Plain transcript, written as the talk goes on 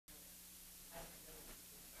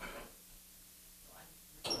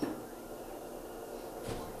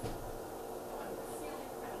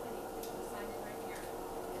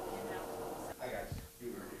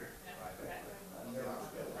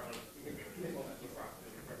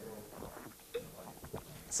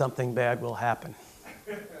something bad will happen.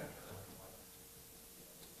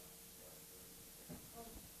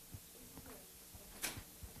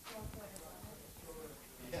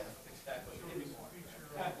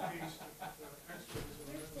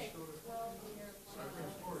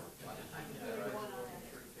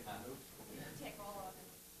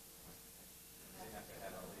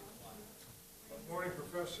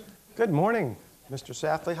 Good morning, Mr.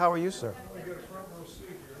 Safley. How are you, sir?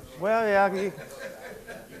 Well, yeah,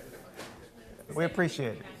 we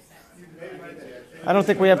appreciate it. I don't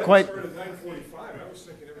think we have quite...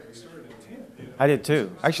 I did too.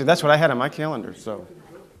 Actually, that's what I had on my calendar, so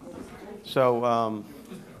So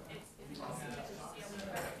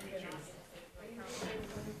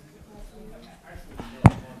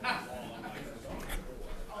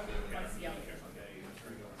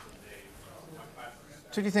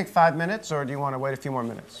do you think 5 minutes, or do you want to wait a few more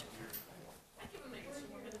minutes?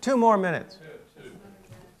 2 more minutes.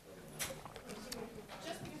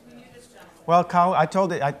 Well, Kyle, I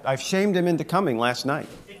told you, I've shamed him into coming last night.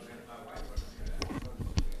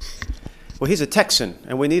 Well, he's a Texan,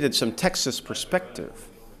 and we needed some Texas perspective.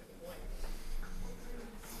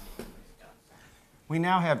 We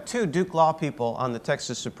now have 2 Duke Law people on the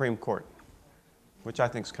Texas Supreme Court, which I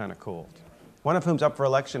think is kind of cool. One of whom's up for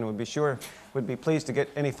election and would be pleased to get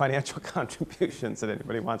any financial contributions that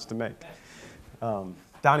anybody wants to make.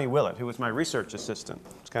 Donnie Willett, who was my research assistant.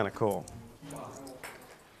 It's kind of cool.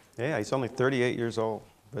 Yeah, he's only 38 years old,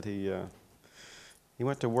 but he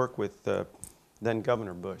went to work with then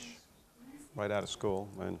Governor Bush right out of school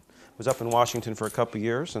and was up in Washington for a couple of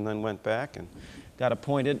years and then went back and got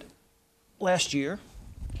appointed last year.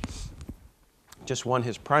 Just won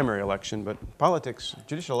his primary election, but politics,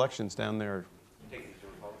 judicial elections down there,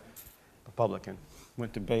 Republican.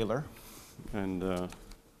 Went to Baylor, and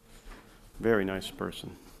very nice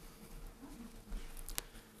person.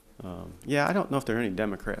 Yeah, I don't know if there are any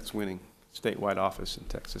Democrats winning statewide office in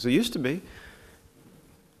Texas. There used to be.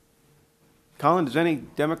 Colin, does any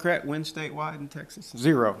Democrat win statewide in Texas?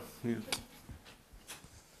 0. Yeah.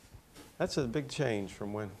 That's a big change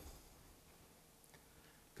from when.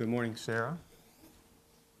 Good morning, Sarah.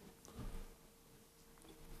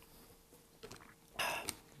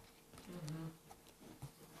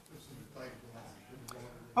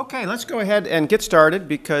 Okay, let's go ahead and get started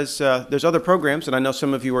because there's other programs, and I know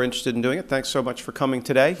some of you are interested in doing it. Thanks so much for coming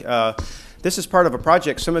today. This is part of a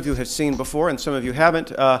project some of you have seen before and some of you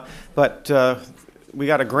haven't, but we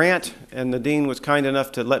got a grant, and the dean was kind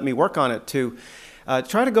enough to let me work on it to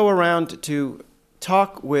try to go around to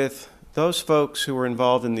talk with those folks who were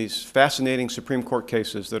involved in these fascinating Supreme Court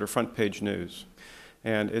cases that are front page news.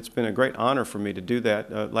 And it's been a great honor for me to do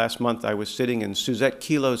that. Last month I was sitting in Suzette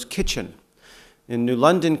Kilo's kitchen in New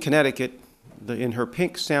London, Connecticut, in her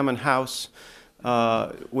pink salmon house,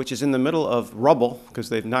 which is in the middle of rubble because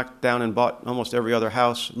they've knocked down and bought almost every other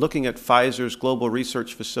house, looking at Pfizer's global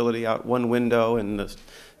research facility out one window and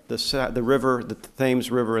the river, the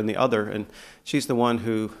Thames River in the other. And she's the one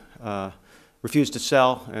who refused to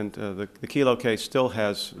sell, and the Kilo case still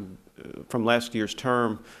has, from last year's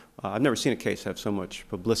term, I've never seen a case have so much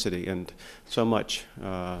publicity and so much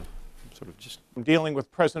sort of just... Dealing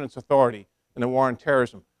with President's authority in the war on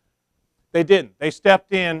terrorism. They didn't. They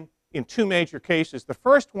stepped in 2 major cases. The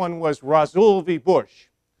first one was Rasul v. Bush,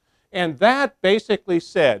 and that basically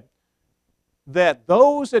said that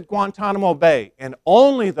those at Guantanamo Bay, and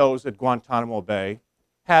only those at Guantanamo Bay,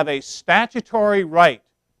 have a statutory right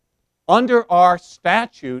under our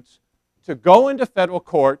statutes to go into federal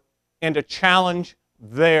court and to challenge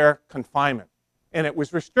their confinement. And it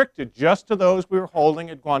was restricted just to those we were holding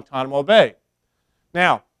at Guantanamo Bay.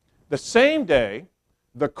 Now, the same day,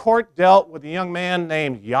 the court dealt with a young man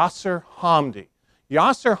named Yasser Hamdi.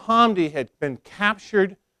 Yasser Hamdi had been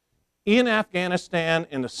captured in Afghanistan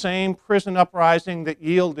in the same prison uprising that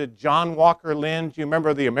yielded John Walker Lindh. Do you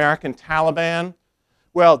remember the American Taliban?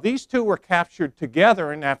 Well, these 2 were captured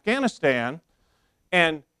together in Afghanistan,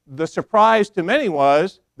 and the surprise to many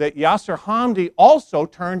was that Yasser Hamdi also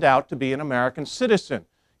turned out to be an American citizen.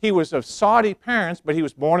 He was of Saudi parents, but he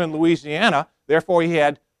was born in Louisiana, therefore he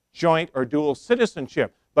had joint or dual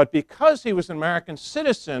citizenship. But because he was an American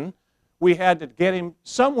citizen, we had to get him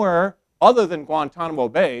somewhere other than Guantanamo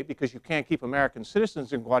Bay, because you can't keep American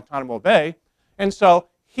citizens in Guantanamo Bay. And so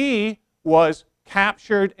he was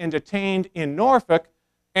captured and detained in Norfolk,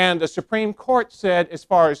 and the Supreme Court said, as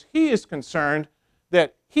far as he is concerned,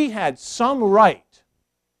 that he had some right,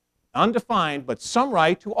 undefined, but some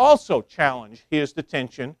right to also challenge his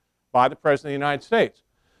detention by the President of the United States.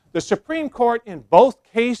 The Supreme Court in both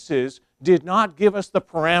cases did not give us the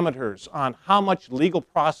parameters on how much legal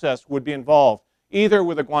process would be involved either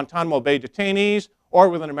with the Guantanamo Bay detainees or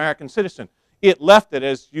with an American citizen. It left it,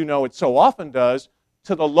 as you know it so often does,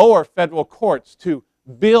 to the lower federal courts to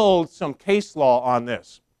build some case law on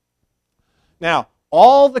this. Now,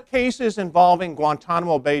 all the cases involving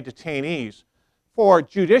Guantanamo Bay detainees, for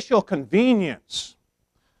judicial convenience,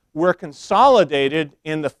 were consolidated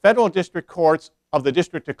in the federal district courts of the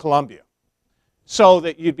District of Columbia, so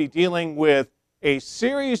that you'd be dealing with a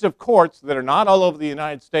series of courts that are not all over the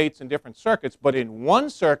United States in different circuits, but in one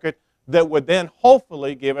circuit that would then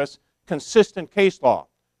hopefully give us consistent case law.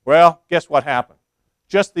 Well, guess what happened?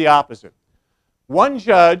 Just the opposite. One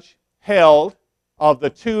judge held, of the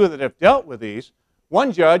two that have dealt with these,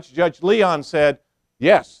 one judge, Judge Leon, said,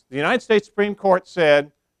 yes, the United States Supreme Court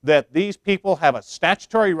said that these people have a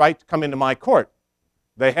statutory right to come into my court.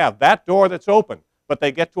 They have that door that's open, but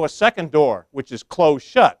they get to a second door, which is closed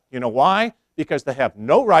shut. You know why? Because they have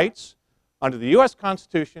no rights under the U.S.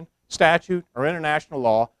 Constitution, statute, or international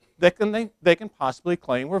law that they can possibly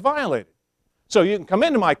claim were violated. So you can come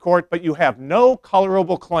into my court, but you have no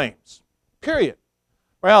colorable claims, period.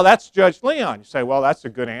 Well, that's Judge Leon. You say, well, that's a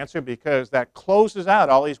good answer because that closes out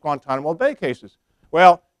all these Guantanamo Bay cases.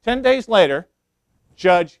 Well, 10 days later,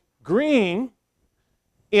 Judge Green,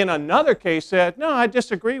 in another case, said, no, I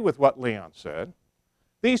disagree with what Leon said.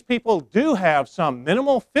 These people do have some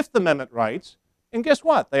minimal Fifth Amendment rights, and guess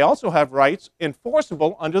what? They also have rights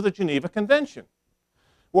enforceable under the Geneva Convention.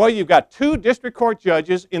 Well, you've got two district court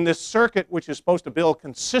judges in this circuit which is supposed to build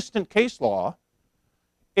consistent case law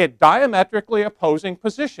at diametrically opposing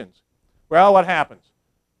positions. Well, what happens?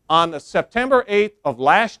 On the September 8th of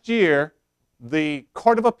last year, the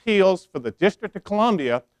Court of Appeals for the District of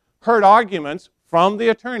Columbia heard arguments from the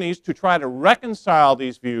attorneys to try to reconcile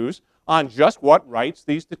these views on just what rights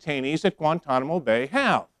these detainees at Guantanamo Bay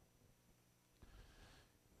have.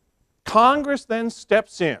 Congress then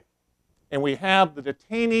steps in, and we have the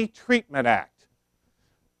Detainee Treatment Act.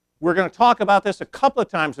 We're going to talk about this a couple of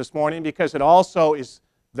times this morning because it also is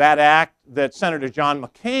that act that Senator John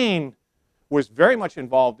McCain was very much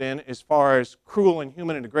involved in as far as cruel,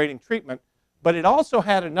 inhuman, and degrading treatment. But it also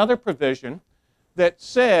had another provision that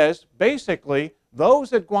says, basically,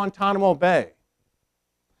 those at Guantanamo Bay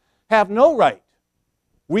have no right.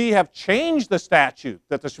 We have changed the statute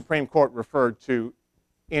that the Supreme Court referred to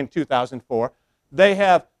in 2004. They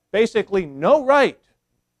have basically no right,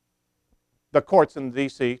 the courts in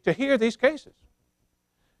D.C., to hear these cases.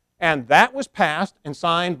 And that was passed and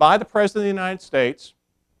signed by the President of the United States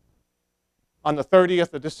on the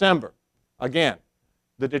 30th of December. Again,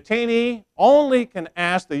 the detainee only can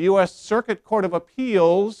ask the U.S. Circuit Court of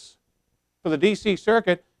Appeals for the D.C.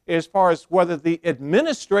 Circuit as far as whether the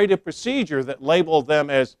administrative procedure that labeled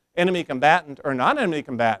them as enemy combatant or non-enemy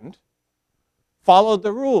combatant followed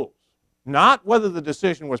the rules. Not whether the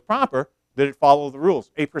decision was proper, did it follow the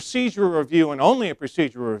rules. A procedural review and only a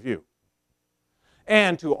procedural review.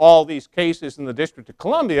 And to all these cases in the District of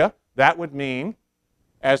Columbia, that would mean,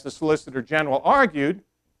 as the Solicitor General argued,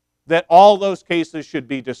 that all those cases should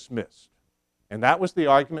be dismissed. And that was the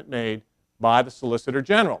argument made by the Solicitor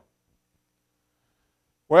General.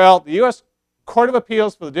 Well, the U.S. Court of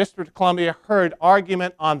Appeals for the District of Columbia heard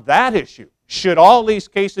argument on that issue. Should all these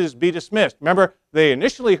cases be dismissed? Remember, they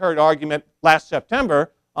initially heard argument last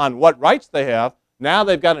September on what rights they have. Now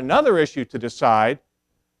they've got another issue to decide.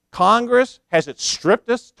 Congress has it stripped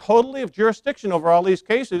us totally of jurisdiction over all these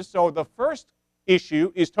cases, so the first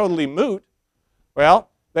issue is totally moot. Well,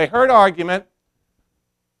 they heard argument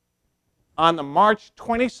on the March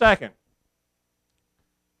 22nd.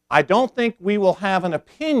 I don't think we will have an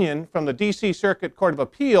opinion from the D.C. Circuit Court of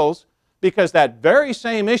Appeals because that very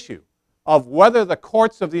same issue of whether the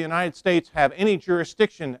courts of the United States have any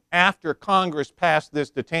jurisdiction after Congress passed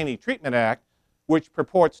this Detainee Treatment Act, which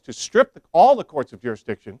purports to strip all the courts of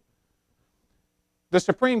jurisdiction, the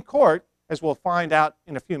Supreme Court, as we'll find out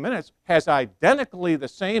in a few minutes, has identically the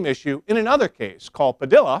same issue in another case called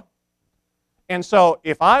Padilla. And so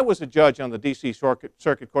if I was a judge on the D.C.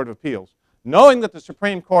 Circuit Court of Appeals, knowing that the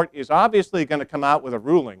Supreme Court is obviously going to come out with a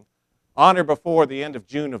ruling on or before the end of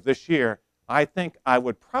June of this year, I think I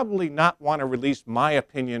would probably not want to release my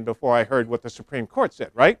opinion before I heard what the Supreme Court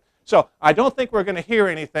said, right? So I don't think we're going to hear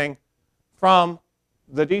anything from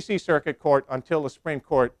the D.C. Circuit Court until the Supreme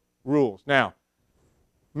Court rules. Now,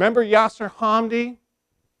 remember Yasser Hamdi?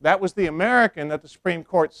 That was the American that the Supreme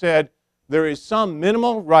Court said there is some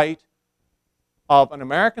minimal right of an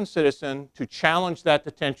American citizen to challenge that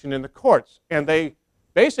detention in the courts. And they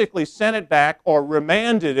basically sent it back or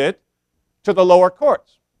remanded it to the lower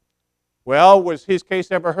courts. Well, was his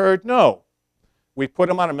case ever heard? No. We put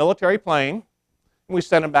him on a military plane and we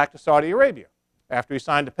sent him back to Saudi Arabia. after he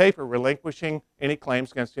signed a paper relinquishing any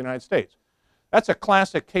claims against the United States. That's a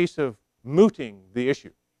classic case of mooting the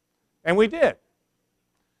issue. And we did.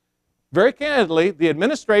 Very candidly, the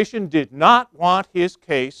administration did not want his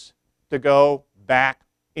case to go back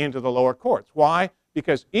into the lower courts. Why?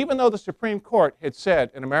 Because even though the Supreme Court had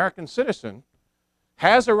said an American citizen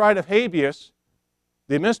has a right of habeas,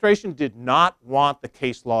 the administration did not want the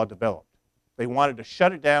case law developed. They wanted to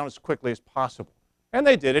shut it down as quickly as possible. And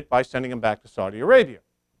they did it by sending him back to Saudi Arabia.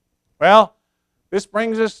 Well, this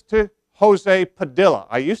brings us to Jose Padilla.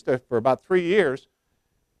 I used to, for about 3 years,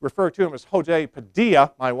 refer to him as Jose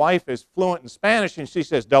Padilla. My wife is fluent in Spanish, and she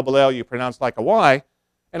says, double L, you pronounce like a Y.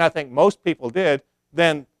 And I think most people did.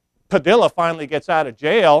 Then Padilla finally gets out of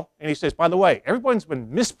jail, and he says, by the way, everyone's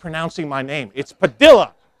been mispronouncing my name. It's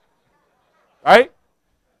Padilla. Right?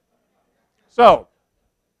 So,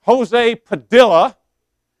 Jose Padilla,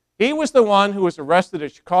 he was the one who was arrested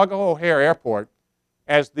at Chicago O'Hare Airport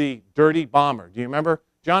as the dirty bomber. Do you remember?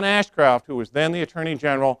 John Ashcroft, who was then the Attorney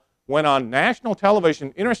General, went on national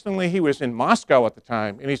television. Interestingly, he was in Moscow at the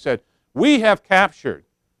time, and he said, we have captured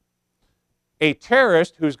a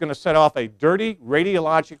terrorist who's going to set off a dirty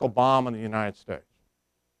radiological bomb in the United States.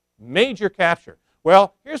 Major capture.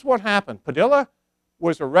 Well, here's what happened. Padilla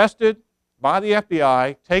was arrested by the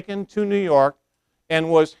FBI, taken to New York,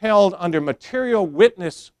 and was held under material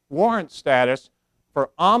witness warrant status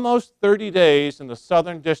for almost 30 days in the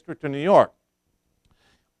Southern District of New York.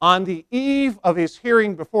 On the eve of his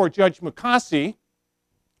hearing before Judge Mukasey,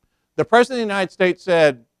 the President of the United States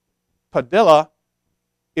said, Padilla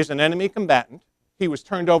is an enemy combatant. He was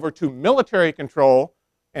turned over to military control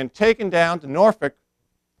and taken down to Norfolk,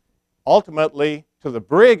 ultimately to the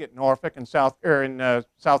brig at Norfolk in South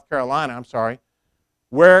Carolina,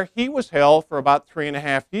 where he was held for about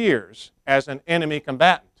 3.5 years as an enemy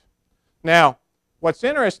combatant. Now, what's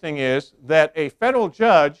interesting is that a federal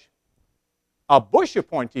judge, a Bush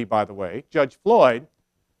appointee, by the way, Judge Floyd,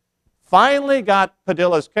 finally got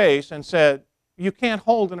Padilla's case and said, you can't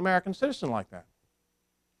hold an American citizen like that.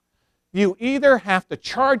 You either have to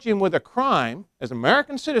charge him with a crime, as an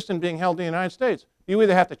American citizen being held in the United States, you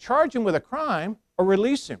either have to charge him with a crime or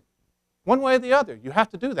release him. One way or the other, you have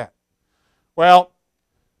to do that. Well,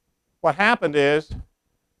 what happened is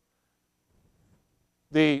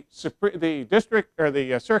the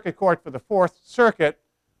Circuit Court for the Fourth Circuit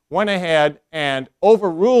went ahead and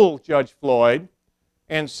overruled Judge Floyd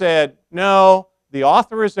and said, no, the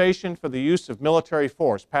authorization for the use of military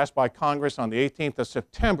force passed by Congress on the 18th of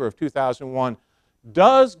September of 2001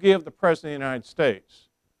 does give the President of the United States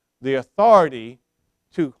the authority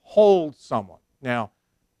to hold someone. Now,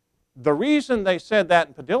 the reason they said that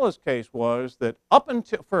in Padilla's case was that up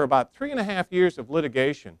until, for about 3.5 years of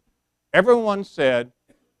litigation, everyone said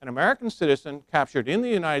an American citizen captured in the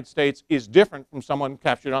United States is different from someone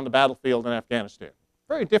captured on the battlefield in Afghanistan.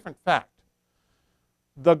 Very different fact.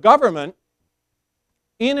 The government,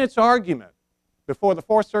 in its argument before the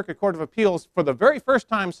Fourth Circuit Court of Appeals, for the very first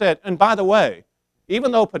time said, and by the way,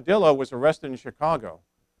 even though Padilla was arrested in Chicago,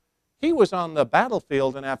 he was on the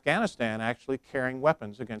battlefield in Afghanistan actually carrying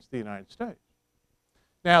weapons against the United States.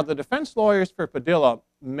 Now, the defense lawyers for Padilla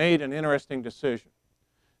made an interesting decision.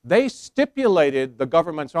 They stipulated the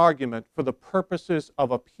government's argument for the purposes of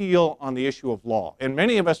appeal on the issue of law. And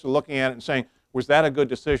many of us are looking at it and saying, was that a good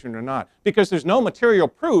decision or not? Because there's no material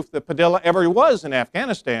proof that Padilla ever was in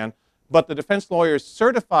Afghanistan, but the defense lawyers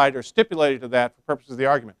certified or stipulated to that for purposes of the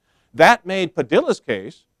argument. That made Padilla's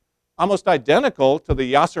case almost identical to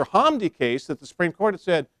the Yasser Hamdi case that the Supreme Court had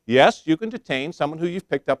said, yes, you can detain someone who you've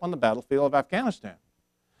picked up on the battlefield of Afghanistan.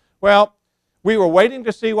 Well, we were waiting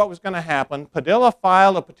to see what was going to happen. Padilla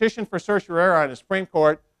filed a petition for certiorari on the Supreme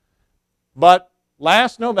Court, but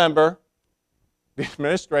last November, the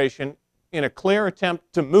administration, in a clear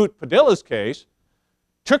attempt to moot Padilla's case,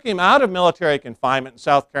 took him out of military confinement in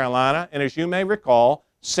South Carolina, and as you may recall,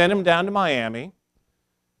 sent him down to Miami,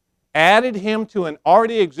 added him to an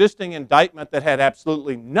already existing indictment that had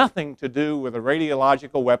absolutely nothing to do with a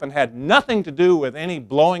radiological weapon, had nothing to do with any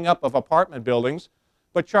blowing up of apartment buildings,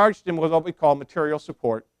 but charged him with what we call material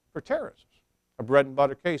support for terrorists, a bread and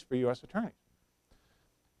butter case for U.S. attorneys.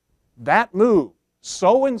 That move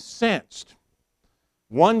so incensed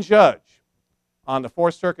one judge on the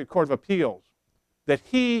Fourth Circuit Court of Appeals that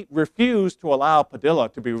he refused to allow Padilla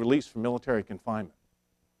to be released from military confinement.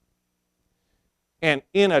 And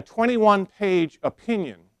in a 21-page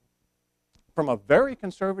opinion from a very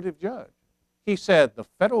conservative judge, he said the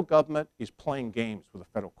federal government is playing games with the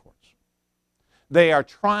federal courts. They are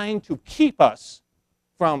trying to keep us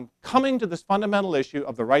from coming to this fundamental issue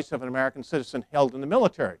of the rights of an American citizen held in the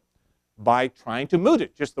military. by trying to moot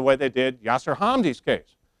it, just the way they did Yasser Hamdi's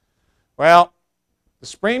case. Well, the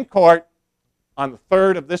Supreme Court on the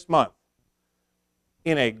 3rd of this month,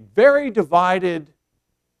 in a very divided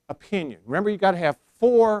opinion, remember you've got to have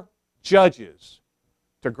 4 judges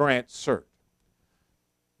to grant cert.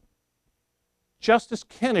 Justice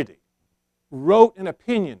Kennedy wrote an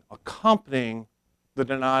opinion accompanying the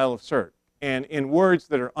denial of cert, and in words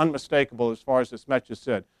that are unmistakable as far as this message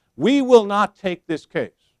said, we will not take this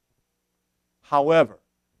case. However,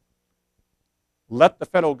 let the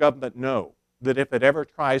federal government know that if it ever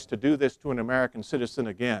tries to do this to an American citizen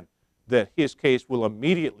again, that his case will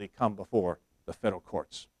immediately come before the federal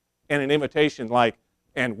courts. And an invitation like,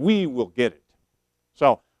 and we will get it.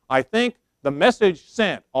 So I think the message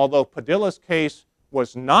sent, although Padilla's case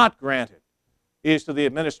was not granted, is to the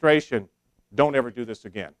administration, don't ever do this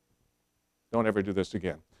again. Don't ever do this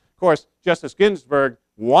again. Of course, Justice Ginsburg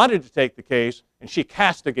wanted to take the case, and she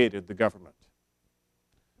castigated the government.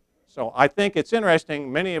 So I think it's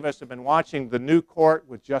interesting. Many of us have been watching the new court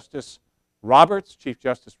with Justice Roberts, Chief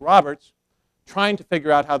Justice Roberts, trying to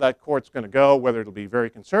figure out how that court's going to go, whether it'll be very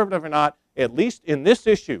conservative or not, at least in this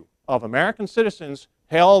issue of American citizens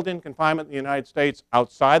held in confinement in the United States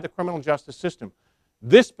outside the criminal justice system.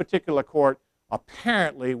 This particular court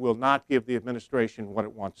apparently will not give the administration what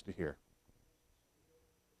it wants to hear.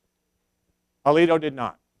 Alito did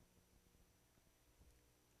not.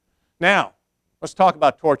 Now, let's talk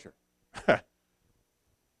about torture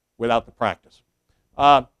without the practice.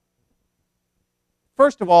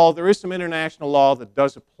 First of all, there is some international law that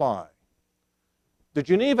does apply. The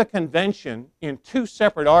Geneva Convention, in 2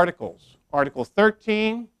 separate articles, Article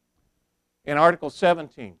 13 and Article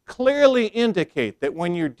 17, clearly indicate that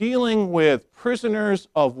when you're dealing with prisoners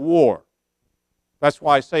of war, that's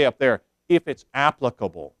why I say up there, if it's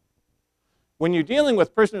applicable. When you're dealing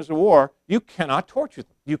with prisoners of war, you cannot torture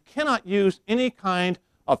them. You cannot use any kind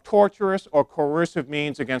of torturous or coercive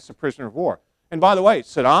means against a prisoner of war. And by the way,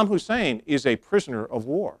 Saddam Hussein is a prisoner of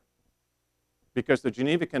war because the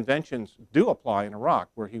Geneva Conventions do apply in Iraq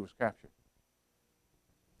where he was captured.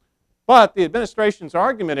 But the administration's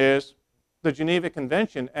argument is the Geneva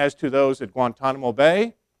Convention as to those at Guantanamo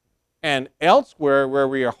Bay and elsewhere where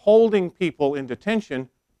we are holding people in detention,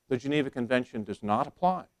 the Geneva Convention does not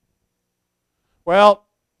apply. Well,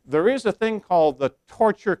 there is a thing called the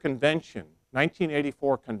Torture Convention,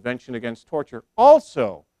 1984 Convention Against Torture,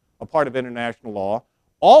 also a part of international law,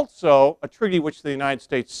 also a treaty which the United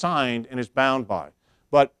States signed and is bound by.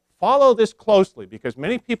 But follow this closely because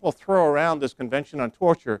many people throw around this Convention on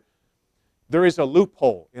Torture. There is a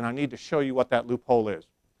loophole, and I need to show you what that loophole is.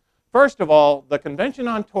 First of all, the Convention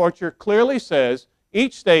on Torture clearly says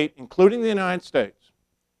each state, including the United States,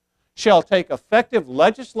 shall take effective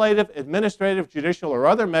legislative, administrative, judicial, or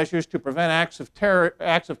other measures to prevent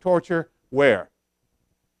acts of torture where?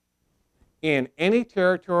 In any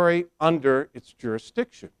territory under its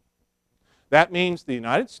jurisdiction. That means the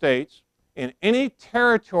United States in any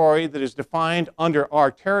territory that is defined under our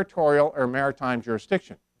territorial or maritime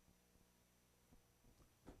jurisdiction.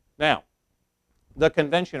 Now, the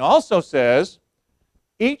convention also says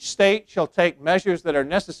each state shall take measures that are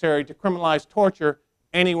necessary to criminalize torture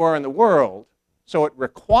anywhere in the world, so it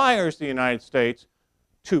requires the United States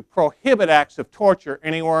to prohibit acts of torture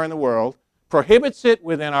anywhere in the world, prohibits it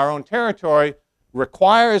within our own territory,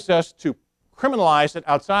 requires us to criminalize it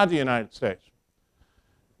outside the United States.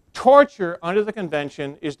 Torture under the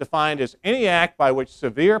convention is defined as any act by which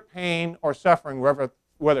severe pain or suffering,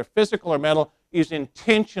 whether physical or mental, is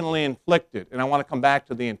intentionally inflicted. And I want to come back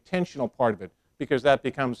to the intentional part of it because that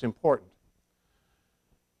becomes important.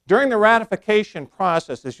 During the ratification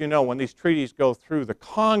process, as you know, when these treaties go through, the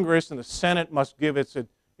Congress and the Senate must give its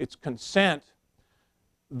consent.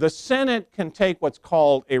 The Senate can take what's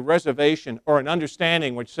called a reservation or an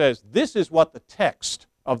understanding which says this is what the text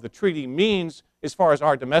of the treaty means as far as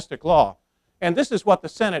our domestic law. And this is what the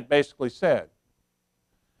Senate basically said.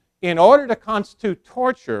 In order to constitute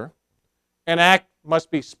torture, an act must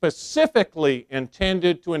be specifically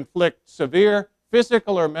intended to inflict severe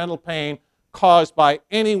physical or mental pain caused by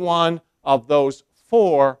any one of those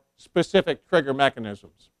 4 specific trigger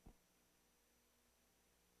mechanisms.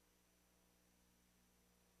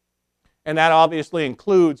 And that obviously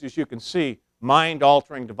includes, as you can see,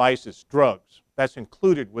 mind-altering devices, drugs. That's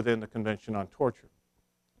included within the Convention on Torture.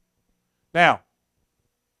 Now,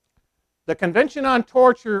 the Convention on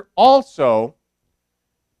Torture also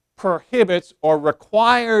prohibits or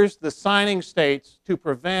requires the signing states to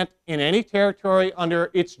prevent in any territory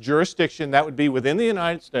under its jurisdiction, that would be within the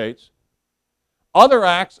United States, other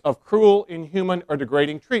acts of cruel, inhuman, or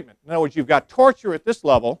degrading treatment. In other words, you've got torture at this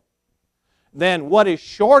level, then what is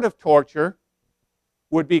short of torture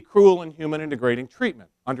would be cruel, inhuman, and degrading treatment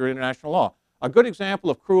under international law. A good example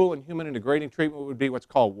of cruel, inhuman, and degrading treatment would be what's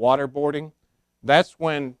called waterboarding. That's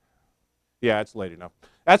when, yeah, it's late enough.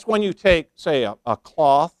 That's when you take, say, a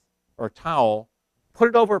cloth or a towel, put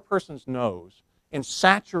it over a person's nose, and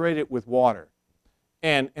saturate it with water.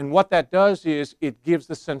 And what that does is it gives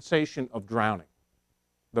the sensation of drowning,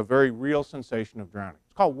 the very real sensation of drowning.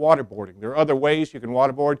 It's called waterboarding. There are other ways you can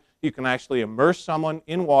waterboard. You can actually immerse someone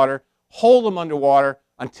in water, hold them underwater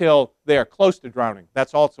until they are close to drowning.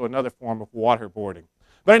 That's also another form of waterboarding.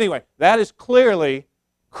 But anyway, that is clearly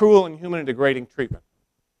cruel, inhuman, and degrading treatment.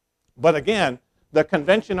 But again, the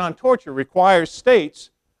Convention on Torture requires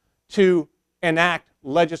states to enact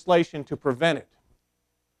legislation to prevent it.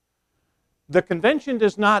 The Convention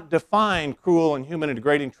does not define cruel, inhuman, and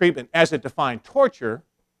degrading treatment as it defined torture,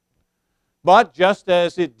 but just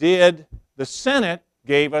as it did, the Senate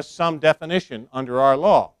gave us some definition under our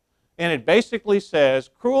law. And it basically says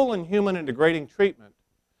cruel, inhuman, and degrading treatment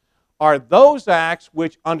are those acts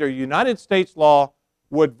which under United States law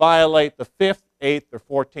would violate the 5th, 8th,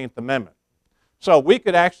 or 14th Amendment. So we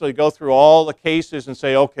could actually go through all the cases and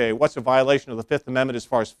say, okay, what's a violation of the 5th Amendment as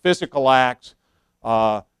far as physical acts,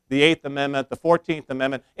 the 8th Amendment, the 14th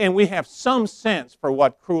Amendment, and we have some sense for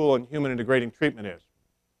what cruel, inhuman, and degrading treatment is.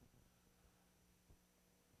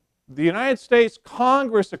 The United States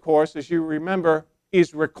Congress, of course, as you remember,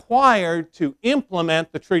 is required to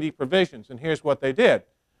implement the treaty provisions, and here's what they did.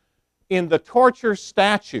 In the torture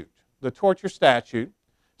statute,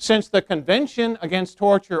 since the Convention Against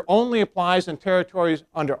Torture only applies in territories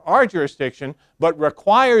under our jurisdiction, but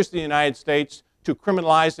requires the United States to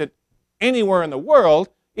criminalize it anywhere in the world,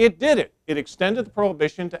 it did it. It extended the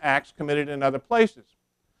prohibition to acts committed in other places.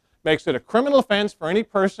 Makes it a criminal offense for any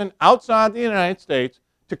person outside the United States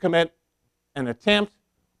to commit an attempt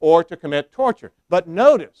or to commit torture. But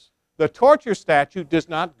notice, the torture statute does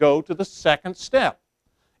not go to the second step.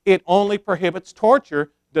 It only prohibits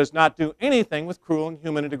torture, does not do anything with cruel,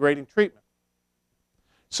 inhuman, and degrading treatment.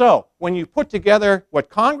 So, when you put together what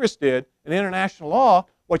Congress did in international law,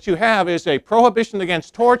 what you have is a prohibition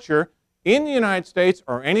against torture in the United States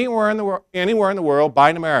or anywhere in the world by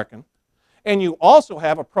an American, and you also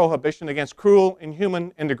have a prohibition against cruel,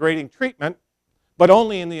 inhuman, and degrading treatment, but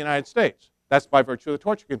only in the United States. That's by virtue of the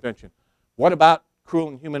Torture Convention. What about cruel,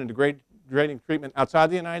 inhuman, and degrading treatment outside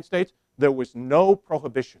the United States? There was no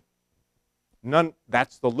prohibition. None.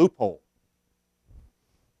 That's the loophole.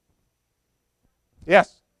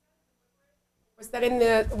 Yes? Was that in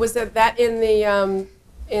the,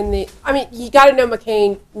 I mean, you got to know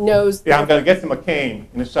McCain knows. Yeah, I'm going to get to McCain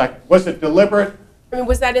in a second. Was it deliberate? I mean,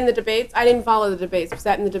 was that in the debates? I didn't follow the debates. Was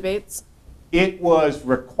that in the debates? It was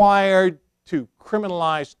required to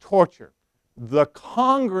criminalize torture. The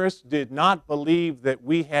Congress did not believe that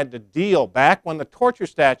we had to deal, back when the torture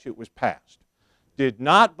statute was passed, did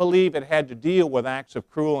not believe it had to deal with acts of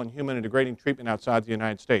cruel, inhuman, and degrading treatment outside the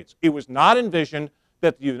United States. It was not envisioned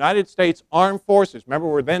that the United States Armed Forces, remember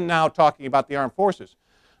we're then now talking about the armed forces,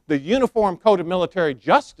 the Uniform Code of Military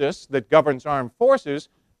Justice that governs armed forces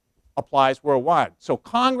applies worldwide. So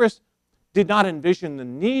Congress did not envision the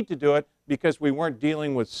need to do it because we weren't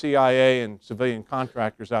dealing with CIA and civilian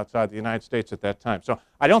contractors outside the United States at that time. So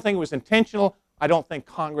I don't think it was intentional. I don't think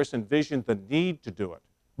Congress envisioned the need to do it.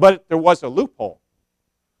 But there was a loophole.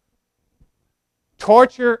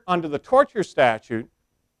 Torture under the torture statute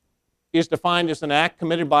is defined as an act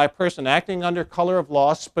committed by a person acting under color of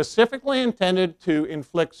law specifically intended to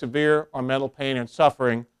inflict severe or mental pain and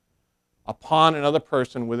suffering upon another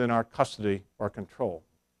person within our custody or control.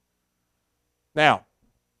 Now,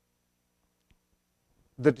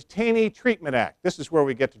 the Detainee Treatment Act, this is where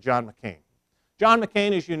we get to John McCain. John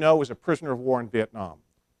McCain, as you know, was a prisoner of war in Vietnam.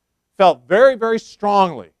 Felt very, very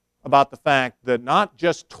strongly about the fact that not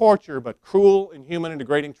just torture, but cruel, inhuman, and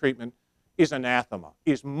degrading treatment is anathema,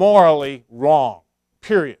 is morally wrong,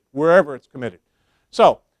 period, wherever it's committed.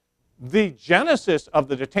 So, the genesis of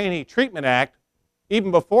the Detainee Treatment Act,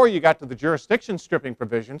 even before you got to the jurisdiction stripping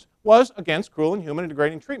provisions, was against cruel, inhuman, and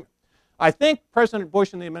degrading treatment. I think President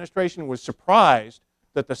Bush and the administration was surprised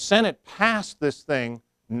that the Senate passed this thing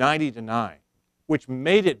 90-9, which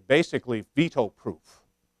made it basically veto-proof.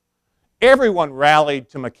 Everyone rallied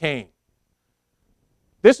to McCain.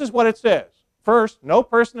 This is what it says. First, no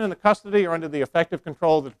person in the custody or under the effective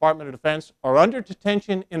control of the Department of Defense or under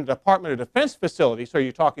detention in a Department of Defense facility, so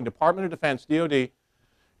you're talking Department of Defense, DOD,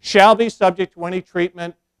 shall be subject to any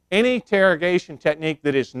treatment, any interrogation technique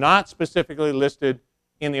that is not specifically listed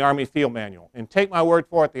in the Army Field Manual. And take my word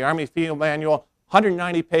for it, the Army Field Manual,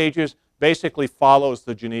 190 pages, basically follows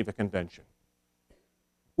the Geneva Convention.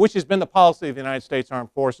 which has been the policy of the United States Armed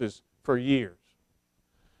Forces for years.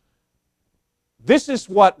 This is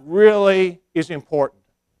what really is important.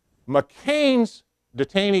 McCain's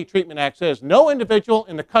Detainee Treatment Act says no individual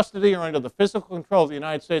in the custody or under the physical control of the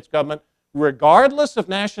United States government, regardless of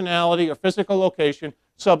nationality or physical location,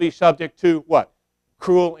 shall be subject to what?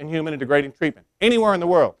 Cruel, inhuman, and degrading treatment anywhere in the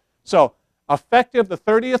world. So effective the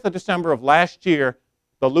 30th of December of last year,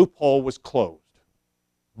 the loophole was closed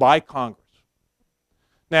by Congress.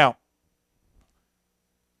 Now,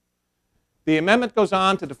 the amendment goes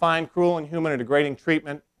on to define cruel, inhuman, and degrading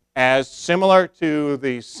treatment as similar to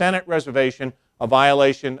the Senate reservation, a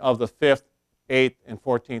violation of the 5th, 8th, and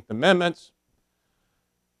 14th Amendments.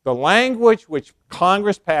 The language which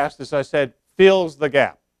Congress passed, as I said, fills the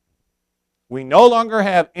gap. We no longer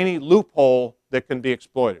have any loophole that can be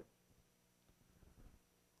exploited.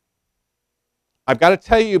 I've got to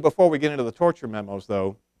tell you before we get into the torture memos,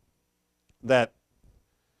 though, that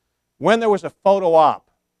when there was a photo op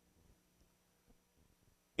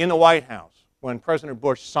in the White House when President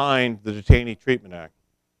Bush signed the Detainee Treatment Act,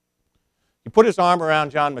 he put his arm around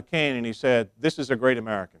John McCain and he said, "This is a great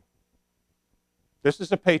American. This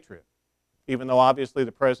is a patriot," even though obviously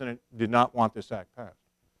the president did not want this act passed.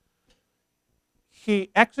 He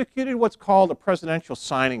executed what's called a presidential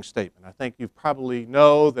signing statement. I think you probably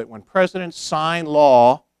know that when presidents sign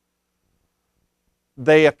law,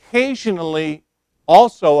 they occasionally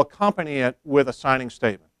also accompany it with a signing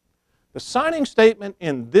statement. The signing statement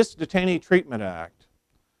in this Detainee Treatment Act,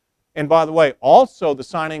 and by the way, also the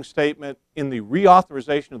signing statement in the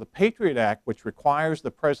reauthorization of the Patriot Act, which requires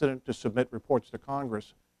the president to submit reports to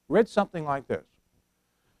Congress, read something like this: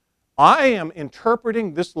 I am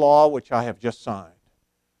interpreting this law which I have just signed,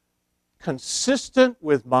 consistent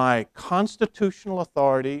with my constitutional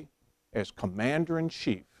authority as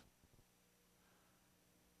Commander-in-Chief,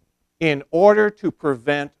 in order to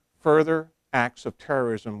prevent further acts of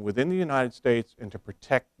terrorism within the United States and to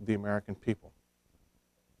protect the American people.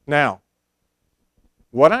 Now,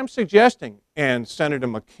 what I'm suggesting, and Senator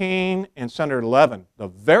McCain and Senator Levin the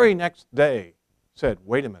very next day said,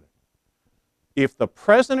 wait a minute, if the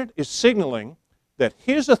president is signaling that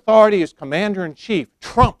his authority as Commander-in-Chief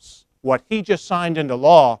trumps what he just signed into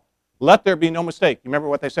law, let there be no mistake. You remember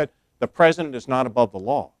what they said? The president is not above the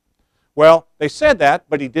law. Well, they said that,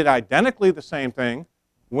 but he did identically the same thing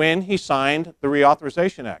when he signed the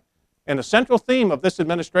Reauthorization Act. And the central theme of this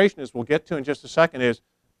administration, as we'll get to in just a second, is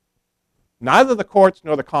neither the courts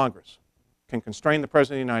nor the Congress can constrain the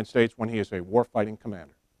President of the United States when he is a warfighting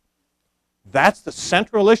commander. That's the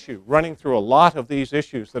central issue running through a lot of these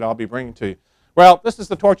issues that I'll be bringing to you. Well, this is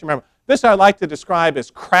the torture memo. This I like to describe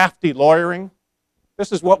as crafty lawyering.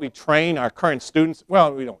 This is what we train our current students.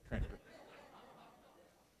 Well, we don't train them.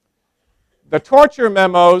 The torture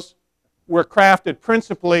memos were crafted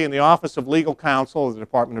principally in the Office of Legal Counsel of the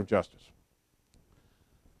Department of Justice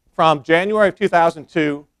from January of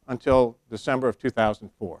 2002 until December of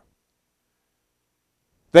 2004.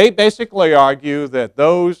 They basically argue that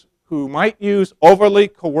those who might use overly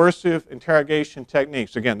coercive interrogation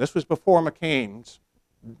techniques, again, this was before McCain's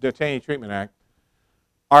Detainee Treatment Act,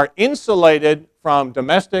 are insulated from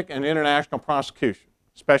domestic and international prosecution,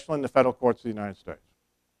 especially in the federal courts of the United States.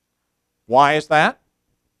 Why is that?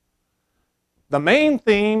 The main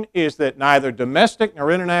theme is that neither domestic nor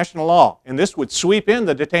international law, and this would sweep in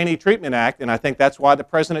the Detainee Treatment Act, and I think that's why the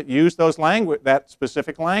President used that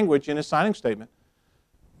specific language in his signing statement.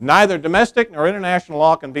 Neither domestic nor international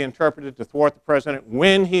law can be interpreted to thwart the President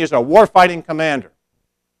when he is a warfighting commander.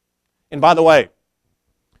 And by the way,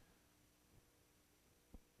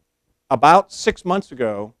 about 6 months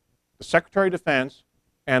ago, the Secretary of Defense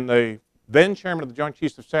and the then Chairman of the Joint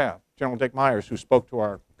Chiefs of Staff, General Dick Myers, who spoke to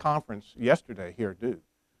our conference yesterday here at Duke,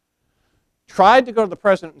 tried to go to the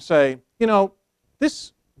President and say, you know,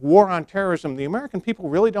 this war on terrorism, the American people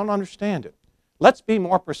really don't understand it. Let's be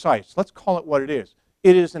more precise. Let's call it what it is.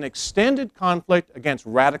 It is an extended conflict against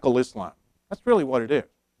radical Islam. That's really what it is.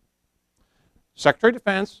 Secretary of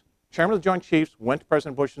Defense, Chairman of the Joint Chiefs, went to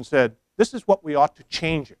President Bush and said, this is what we ought to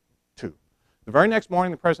change it to. The very next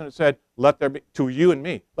morning, the President said, let there be, to you and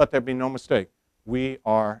me, let there be no mistake. We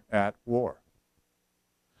are at war.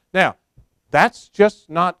 Now, that's just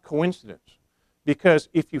not coincidence, because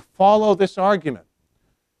if you follow this argument,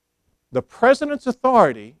 the President's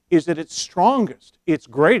authority is at its strongest, its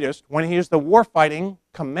greatest, when he is the warfighting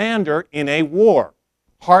commander in a war,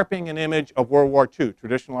 harping an image of World War II,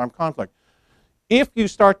 traditional armed conflict. If you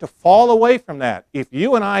start to fall away from that, if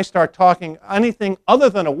you and I start talking anything other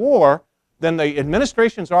than a war, then the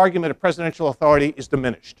administration's argument of presidential authority is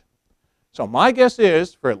diminished. So my guess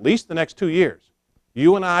is, for at least the next 2 years,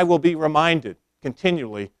 you and I will be reminded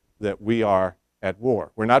continually that we are at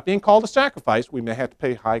war. We're not being called to sacrifice. We may have to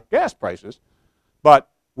pay high gas prices, but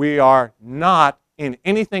we are not in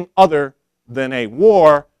anything other than a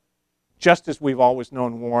war, just as we've always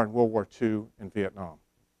known war in World War II and Vietnam.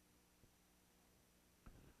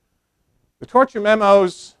 The torture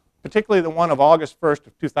memos, particularly the one of August 1st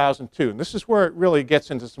of 2002, and this is where it really gets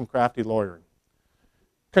into some crafty lawyering,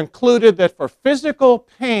 concluded that for physical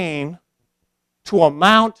pain to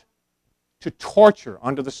amount to torture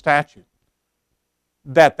under the statute,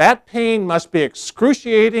 that pain must be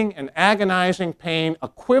excruciating and agonizing pain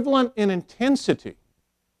equivalent in intensity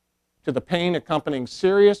to the pain accompanying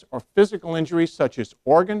serious or physical injuries such as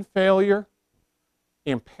organ failure,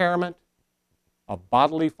 impairment of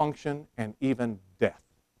bodily function, and even death.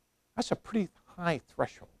 That's a pretty high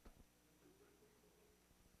threshold.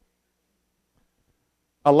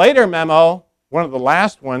 A later memo, one of the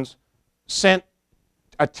last ones,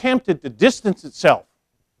 attempted to distance itself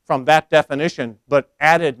from that definition, but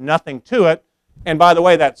added nothing to it. And by the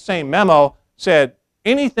way, that same memo said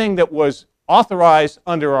anything that was authorized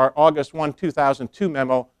under our August 1, 2002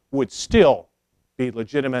 memo would still be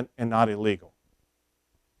legitimate and not illegal.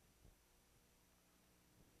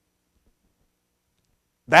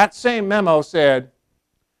 That same memo said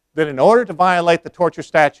that in order to violate the torture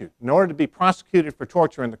statute, in order to be prosecuted for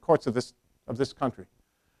torture in the courts of this country,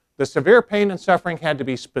 the severe pain and suffering had to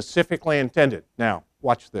be specifically intended. Now,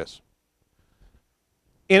 watch this.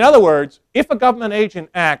 In other words, if a government agent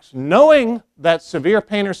acts knowing that severe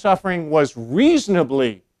pain or suffering was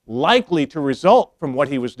reasonably likely to result from what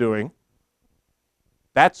he was doing,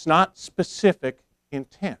 that's not specific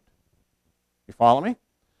intent. You follow me?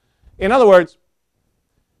 In other words,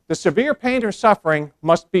 the severe pain or suffering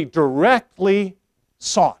must be directly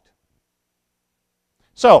sought.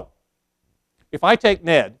 So, if I take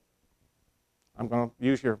Ned, I'm going to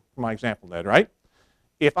use my example, Ned, right?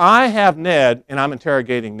 If I have Ned and I'm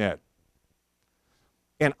interrogating Ned,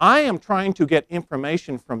 and I am trying to get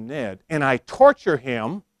information from Ned, and I torture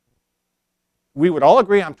him, we would all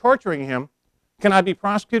agree I'm torturing him. Can I be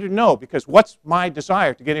prosecuted? No, because what's my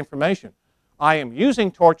desire? To get information. I am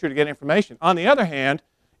using torture to get information. On the other hand,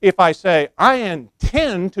 if I say, I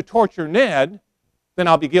intend to torture Ned, then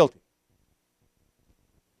I'll be guilty.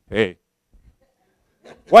 Hey,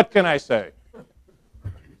 what can I say?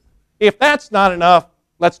 If that's not enough,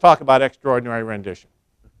 let's talk about extraordinary rendition.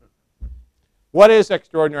 What is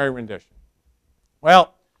extraordinary rendition?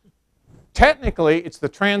 Well, technically, it's the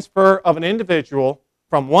transfer of an individual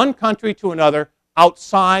from one country to another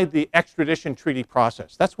outside the extradition treaty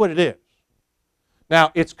process. That's what it is.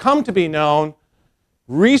 Now, it's come to be known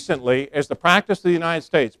recently as the practice of the United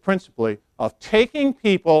States, principally, of taking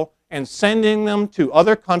people and sending them to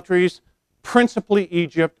other countries, principally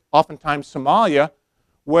Egypt, oftentimes Somalia,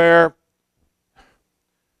 where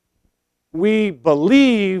we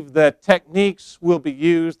believe that techniques will be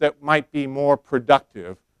used that might be more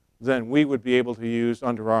productive than we would be able to use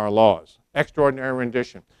under our laws. Extraordinary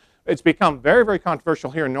rendition. It's become very, very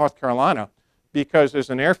controversial here in North Carolina because there's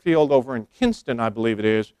an airfield over in Kinston, I believe it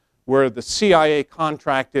is, where the CIA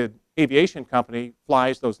contracted aviation company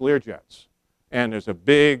flies those Learjets. And there's a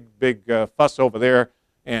big, big fuss over there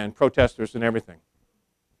and protesters and everything.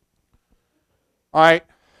 All right.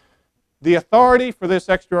 The authority for this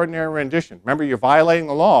extraordinary rendition, remember you're violating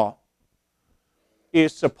the law,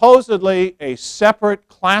 is supposedly a separate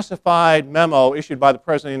classified memo issued by the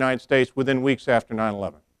President of the United States within weeks after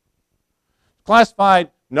 9/11.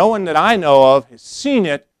 Classified, no one that I know of has seen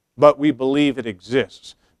it, but we believe it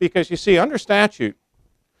exists. Because you see, under statute,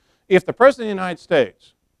 if the President of the United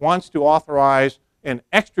States wants to authorize an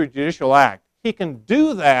extrajudicial act, he can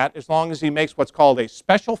do that as long as he makes what's called a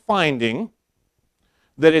special finding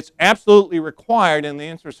that it's absolutely required in the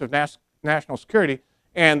interest of national security,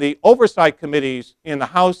 and the oversight committees in the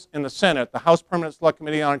House and the Senate, the House Permanent Select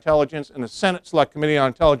Committee on Intelligence and the Senate Select Committee on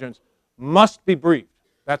Intelligence, must be briefed.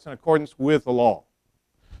 That's in accordance with the law.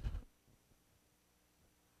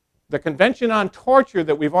 The Convention on Torture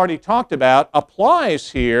that we've already talked about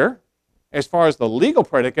applies here as far as the legal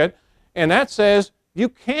predicate, and that says you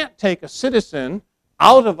can't take a citizen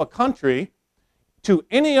out of a country to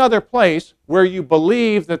any other place where you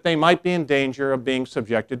believe that they might be in danger of being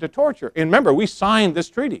subjected to torture. And remember, we signed this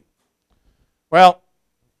treaty. Well,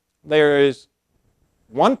 there is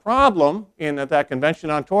one problem in that that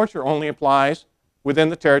Convention on Torture only applies within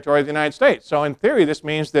the territory of the United States. So in theory, this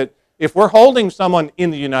means that if we're holding someone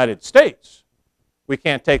in the United States, we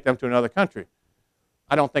can't take them to another country.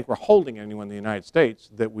 I don't think we're holding anyone in the United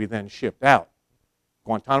States that we then shipped out.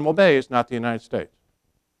 Guantanamo Bay is not the United States.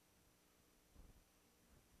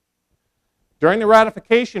 During the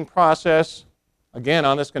ratification process Again,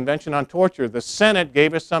 on this Convention on Torture, the Senate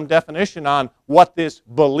gave us some definition on what this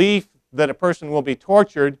belief that a person will be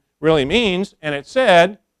tortured really means, and it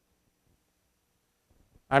said,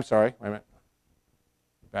 I'm sorry, wait a minute,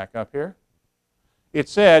 back up here. It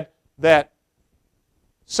said that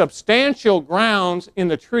substantial grounds in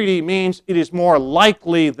the treaty means it is more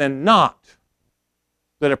likely than not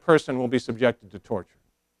that a person will be subjected to torture.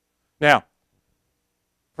 Now,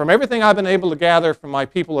 from everything I've been able to gather from my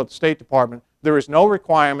people at the State Department, there is no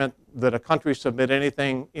requirement that a country submit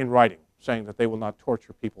anything in writing saying that they will not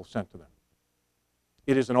torture people sent to them.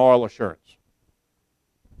 It is an oral assurance.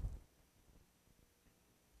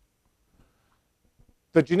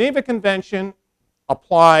 The Geneva Convention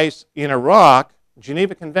applies in Iraq. The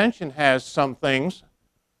Geneva Convention has some things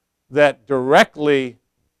that directly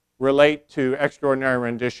relate to extraordinary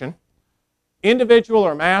rendition. Individual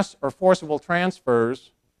or mass or forcible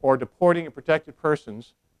transfers or deporting of protected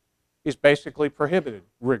persons is basically prohibited,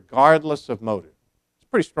 regardless of motive. It's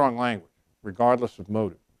pretty strong language, regardless of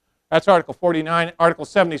motive. That's Article 49. Article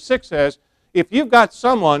 76 says, if you've got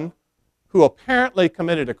someone who apparently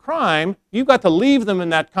committed a crime, you've got to leave them in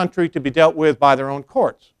that country to be dealt with by their own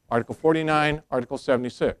courts. Article 49, Article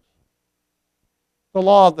 76. The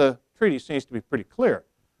law of the treaty seems to be pretty clear.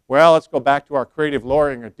 Well, let's go back to our creative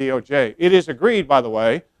lawyering at DOJ. It is agreed, by the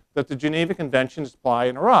way, that the Geneva Conventions apply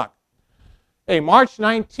in Iraq. A March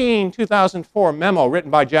 19, 2004 memo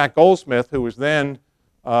written by Jack Goldsmith, who was then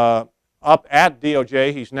up at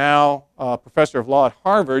DOJ, he's now a professor of law at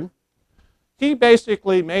Harvard, he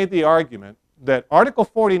basically made the argument that Article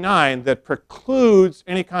 49 that precludes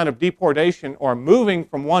any kind of deportation or moving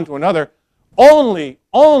from one to another only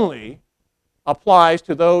applies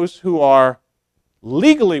to those who are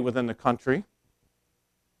legally within the country,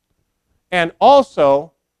 and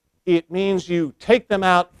also it means you take them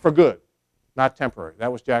out for good, not temporary.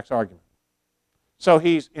 That was Jack's argument. So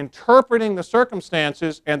he's interpreting the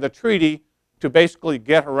circumstances and the treaty to basically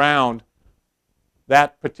get around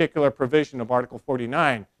that particular provision of Article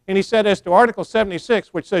 49. And he said as to Article 76,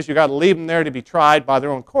 which says you've got to leave them there to be tried by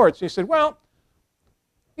their own courts, he said, well,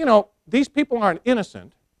 you know, these people aren't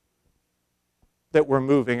innocent that we're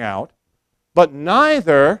moving out, but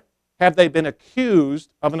neither have they been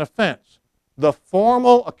accused of an offense. The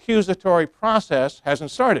formal accusatory process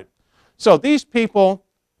hasn't started. So these people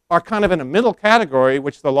are kind of in a middle category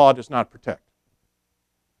which the law does not protect.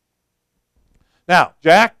 Now,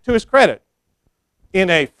 Jack, to his credit, in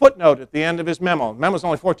a footnote at the end of his memo, the memo's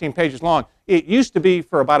only 14 pages long, it used to be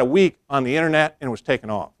for about a week on the internet and was taken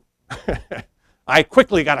off. I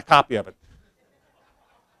quickly got a copy of it.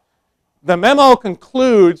 The memo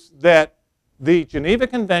concludes that the Geneva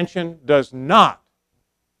Convention does not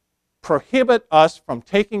prohibit us from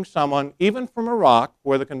taking someone, even from Iraq,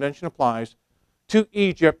 where the convention applies, to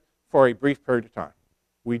Egypt for a brief period of time.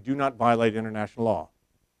 We do not violate international law.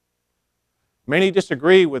 Many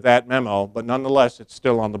disagree with that memo, but nonetheless, it's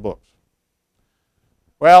still on the books.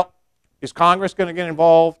 Well, is Congress going to get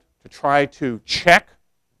involved to try to check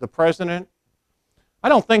the president? I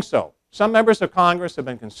don't think so. Some members of Congress have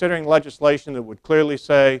been considering legislation that would clearly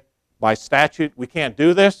say, by statute, we can't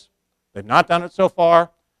do this. They've not done it so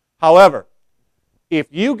far. However, if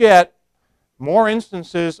you get more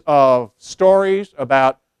instances of stories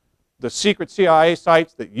about the secret CIA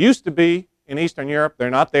sites that used to be in Eastern Europe,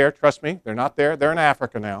 they're not there, trust me, they're not there, they're in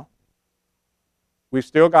Africa now. We've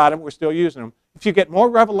still got them, we're still using them. If you get more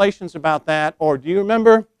revelations about that, or do you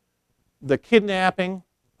remember the kidnapping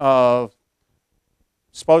of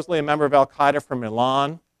supposedly a member of Al-Qaeda from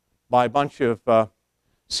Milan by a bunch of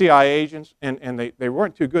CIA agents, and they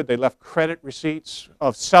weren't too good. They left credit receipts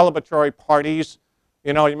of celebratory parties.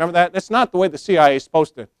 You know, you remember that? That's not the way the CIA is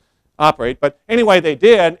supposed to operate. But anyway, they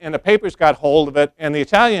did, and the papers got hold of it, and the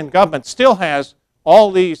Italian government still has all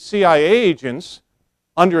these CIA agents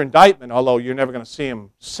under indictment, although you're never going to see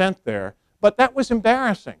them sent there. But that was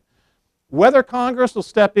embarrassing. Whether Congress will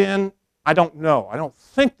step in, I don't know. I don't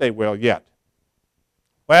think they will yet.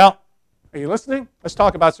 Well, are you listening? Let's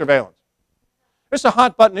talk about surveillance. It's a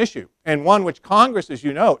hot-button issue, and one which Congress, as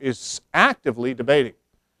you know, is actively debating.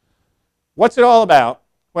 What's it all about?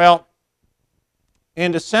 Well,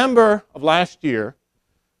 in December of last year,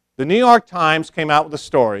 the New York Times came out with a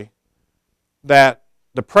story that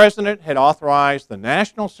the President had authorized the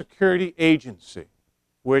National Security Agency,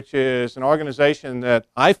 which is an organization that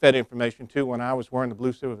I fed information to when I was wearing the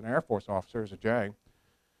blue suit of an Air Force officer as a JAG.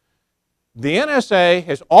 The NSA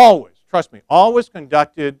has always, trust me, always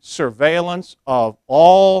conducted surveillance of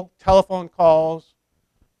all telephone calls,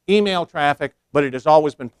 email traffic, but it has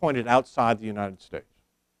always been pointed outside the United States.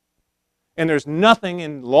 And there's nothing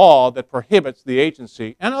in law that prohibits the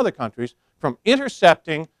agency and other countries from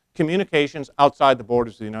intercepting communications outside the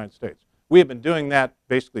borders of the United States. We have been doing that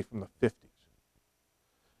basically from the 50s.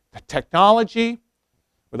 The technology,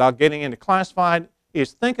 without getting into classified,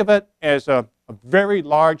 is think of it as a very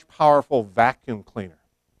large, powerful vacuum cleaner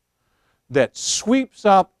that sweeps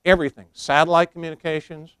up everything, satellite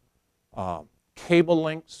communications, cable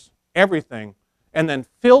links, everything, and then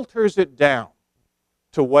filters it down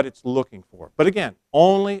to what it's looking for. But again,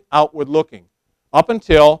 only outward looking up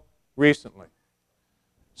until recently.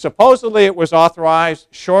 Supposedly it was authorized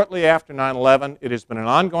shortly after 9/11. It has been an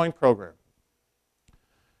ongoing program.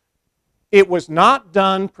 It was not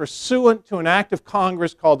done pursuant to an act of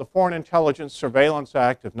Congress called the Foreign Intelligence Surveillance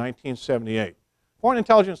Act of 1978. Foreign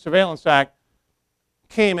Intelligence Surveillance Act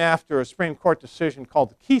came after a Supreme Court decision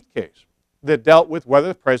called the Keith case that dealt with whether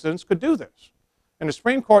the presidents could do this. And the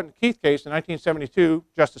Supreme Court in the Keith case in 1972,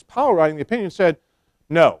 Justice Powell writing the opinion said,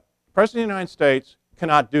 no, the President of the United States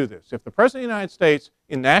cannot do this. If the President of the United States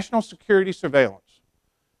in national security surveillance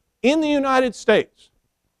in the United States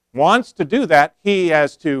wants to do that, he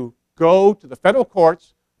has to go to the federal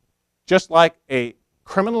courts, just like a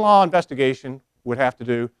criminal law investigation would have to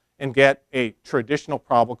do, and get a traditional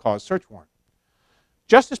probable cause search warrant.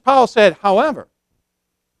 Justice Powell said, however,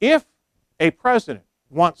 if a president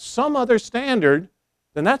wants some other standard,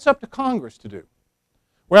 then that's up to Congress to do.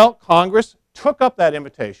 Well, Congress took up that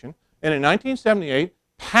invitation and in 1978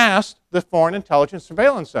 passed the Foreign Intelligence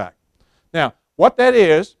Surveillance Act. Now, what that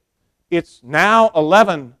is, it's now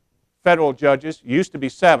 11 federal judges, used to be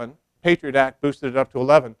 7, Patriot Act boosted it up to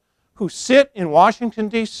 11, who sit in Washington,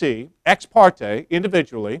 D.C., ex parte,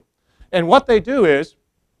 individually, and what they do is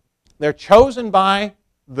they're chosen by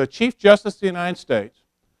the Chief Justice of the United States,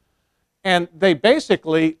 and they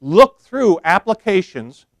basically look through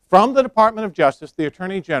applications from the Department of Justice, the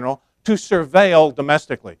Attorney General, to surveil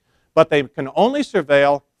domestically. But they can only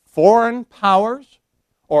surveil foreign powers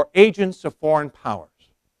or agents of foreign powers,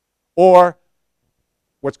 or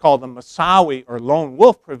what's called the Moussaoui or lone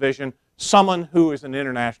wolf provision, someone who is an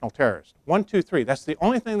international terrorist. 1, 2, 3, that's the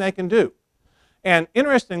only thing they can do. And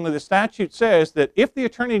interestingly, the statute says that if the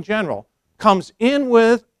Attorney General comes in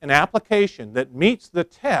with an application that meets the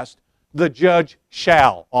test, the judge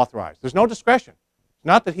shall authorize. There's no discretion. It's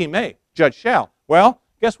not that he may, judge shall. Well,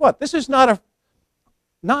 guess what? This is not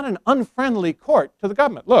an unfriendly court to the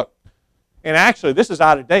government. Look, and actually this is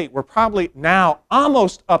out of date. We're probably now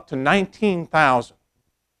almost up to 19,000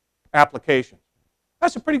 applications.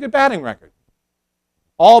 That's a pretty good batting record.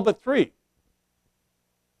 All but 3.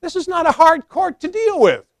 This is not a hard court to deal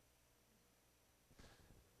with.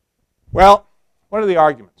 Well, what are the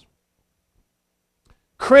arguments?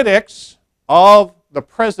 Critics of the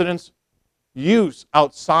president's use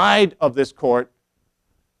outside of this court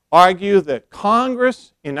argue that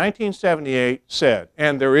Congress in 1978 said,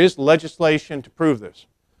 and there is legislation to prove this,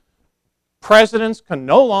 presidents can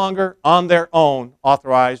no longer on their own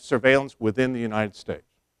authorize surveillance within the United States.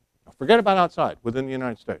 Now, forget about outside, within the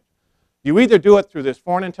United States. You either do it through this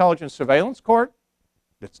Foreign Intelligence Surveillance Court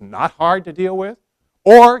that's not hard to deal with,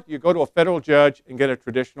 or you go to a federal judge and get a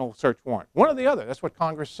traditional search warrant. One or the other. That's what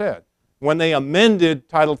Congress said when they amended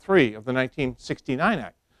Title III of the 1969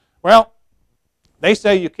 Act. Well, they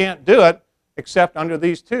say you can't do it except under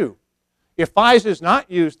these 2. If FISA is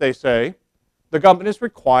not used, they say, the government is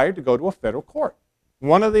required to go to a federal court.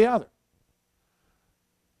 One or the other.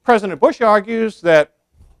 President Bush argues that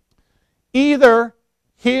either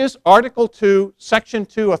his Article 2, Section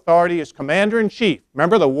 2 authority as Commander-in-Chief,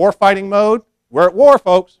 remember the war-fighting mode? We're at war,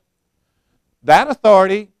 folks. That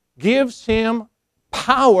authority gives him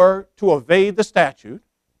power to evade the statute.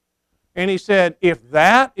 And he said, if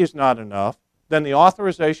that is not enough, then the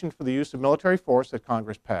authorization for the use of military force that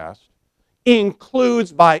Congress passed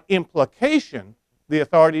includes by implication the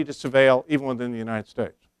authority to surveil even within the United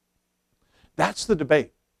States. That's the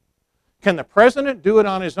debate. Can the president do it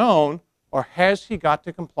on his own, or has he got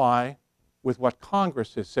to comply with what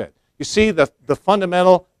Congress has said? You see the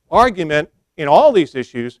fundamental argument in all these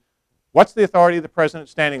issues, what's the authority of the president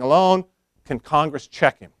standing alone? Can Congress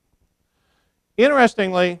check him?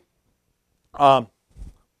 Interestingly,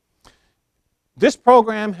 this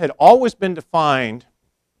program had always been defined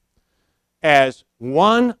as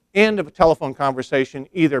one end of a telephone conversation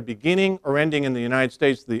either beginning or ending in the United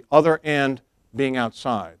States, the other end being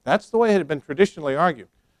outside. That's the way it had been traditionally argued.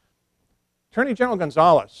 Attorney General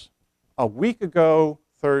Gonzales, a week ago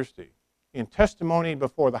Thursday, in testimony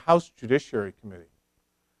before the House Judiciary Committee,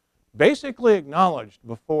 basically acknowledged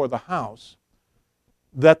before the House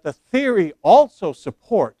that the theory also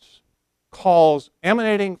supports calls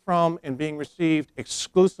emanating from and being received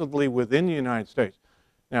exclusively within the United States.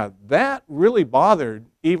 Now, that really bothered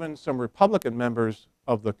even some Republican members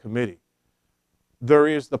of the committee. There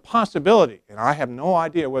is the possibility, and I have no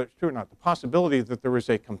idea whether it's true or not, the possibility that there is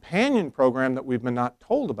a companion program that we've been not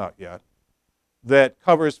told about yet that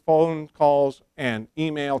covers phone calls and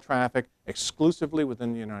email traffic exclusively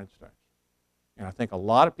within the United States. And I think a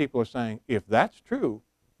lot of people are saying, if that's true,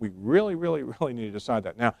 we really, really, really need to decide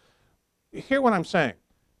that. Now, hear what I'm saying.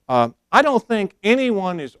 I don't think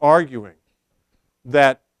anyone is arguing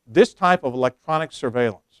that this type of electronic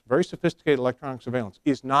surveillance, very sophisticated electronic surveillance,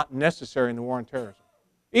 is not necessary in the war on terrorism.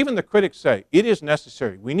 Even the critics say it is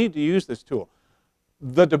necessary. We need to use this tool.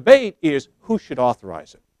 The debate is who should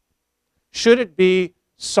authorize it. Should it be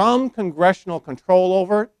some congressional control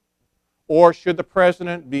over it, or should the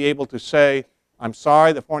president be able to say, I'm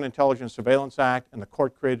sorry, the Foreign Intelligence Surveillance Act and the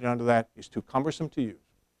court created under that is too cumbersome to use,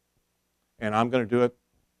 and I'm going to do it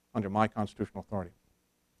under my constitutional authority.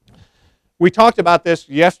 We talked about this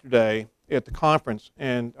yesterday at the conference,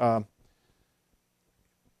 and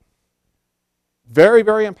very,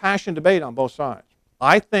 very impassioned debate on both sides.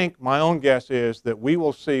 I think my own guess is that we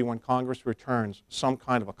will see when Congress returns some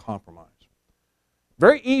kind of a compromise.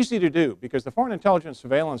 Very easy to do, because the Foreign Intelligence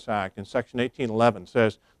Surveillance Act in Section 1811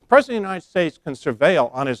 says the President of the United States can surveil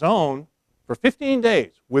on his own for 15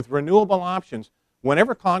 days with renewable options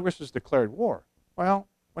whenever Congress has declared war. Well,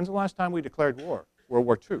 when's the last time we declared war? World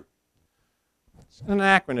War II. It's an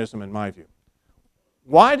anachronism in my view.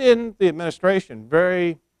 Why didn't the administration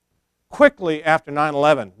very quickly after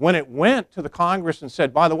 9/11, when it went to the Congress and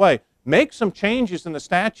said, by the way, make some changes in the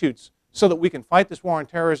statutes so that we can fight this war on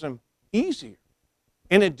terrorism easier?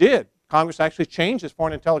 And it did. Congress actually changed this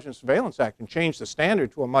Foreign Intelligence Surveillance Act and changed the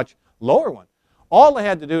standard to a much lower one. All they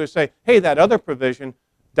had to do is say, hey, that other provision,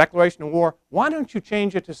 declaration of war, why don't you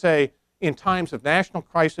change it to say, in times of national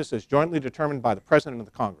crisis as jointly determined by the President of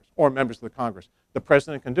the Congress or members of the Congress, the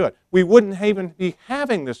President can do it. We wouldn't even be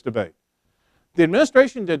having this debate. The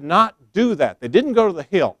administration did not do that. They didn't go to the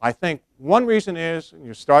Hill. I think one reason is, and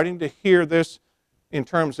you're starting to hear this in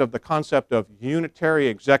terms of the concept of unitary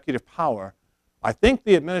executive power, I think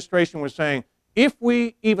the administration was saying, if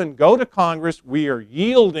we even go to Congress, we are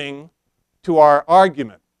yielding to our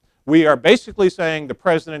argument. We are basically saying the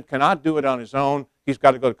President cannot do it on his own. He's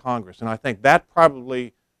got to go to Congress. And I think that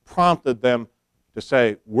probably prompted them to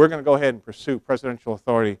say, we're going to go ahead and pursue presidential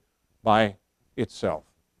authority by itself.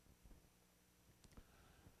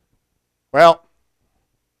 Well,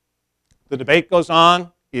 the debate goes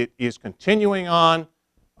on. It is continuing on.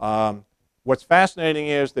 What's fascinating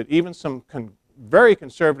is that even some very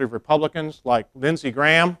conservative Republicans like Lindsey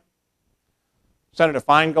Graham, Senator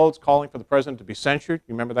Feingold's calling for the President to be censured.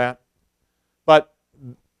 You remember that? But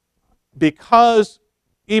because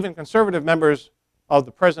even conservative members of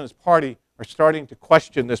the President's party are starting to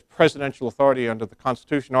question this presidential authority under the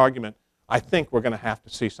Constitution argument, I think we're going to have to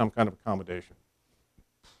see some kind of accommodation.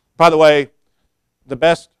 By the way, the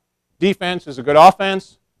best defense is a good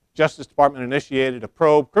offense. Justice Department initiated a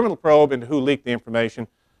probe, criminal probe, into who leaked the information.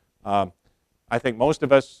 I think most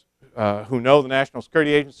of us who know the National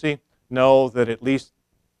Security Agency know that at least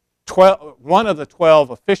one of the 12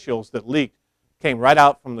 officials that leaked came right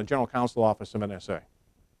out from the General Counsel Office of NSA.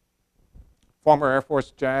 Former Air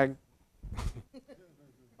Force JAG.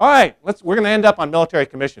 All right, we're going to end up on military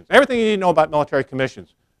commissions. Everything you need to know about military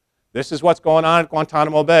commissions. This is what's going on at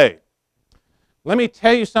Guantanamo Bay. Let me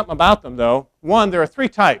tell you something about them, though. One, there are three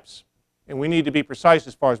types, and we need to be precise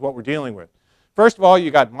as far as what we're dealing with. First of all,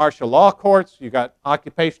 you got martial law courts, you got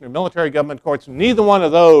occupation or military government courts. Neither one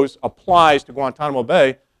of those applies to Guantanamo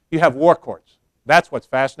Bay. You have war courts. That's what's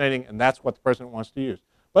fascinating, and that's what the President wants to use.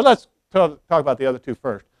 But let's talk about the other two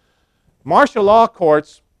first. Martial law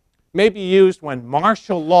courts may be used when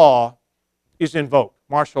martial law is invoked.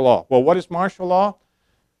 Martial law. Well, what is martial law?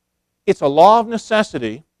 It's a law of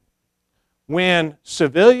necessity when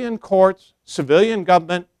civilian courts, civilian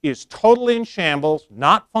government is totally in shambles,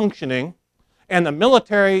 not functioning, and the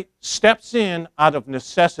military steps in out of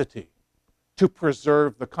necessity to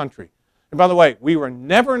preserve the country. And by the way, we were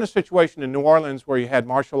never in a situation in New Orleans where you had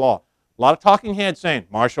martial law. A lot of talking heads saying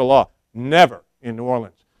martial law. Never in New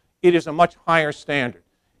Orleans. It is a much higher standard.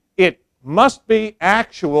 It must be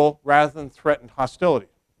actual rather than threatened hostility.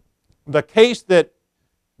 The case that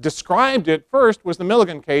described it first was the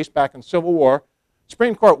Milligan case back in Civil War. The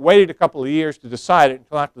Supreme Court waited a couple of years to decide it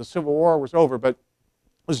until after the Civil War was over, but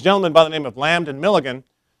this gentleman by the name of Lambden Milligan,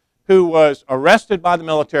 who was arrested by the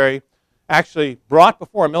military, actually brought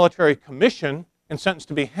before a military commission and sentenced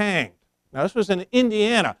to be hanged. Now, this was in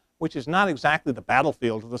Indiana, which is not exactly the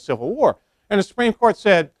battlefield of the Civil War. And the Supreme Court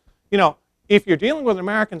said, you know, If you're dealing with an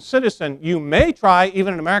American citizen, you may try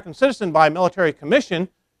even an American citizen by military commission,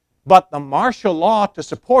 but the martial law to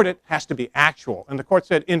support it has to be actual. And the court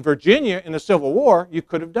said in Virginia, in the Civil War, you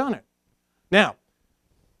could have done it. Now,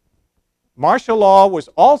 martial law was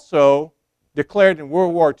also declared in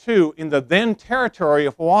World War II in the then territory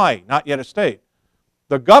of Hawaii, not yet a state.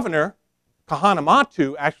 The governor,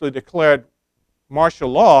 Kahanamatu, actually declared martial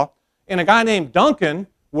law, and a guy named Duncan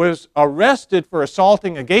was arrested for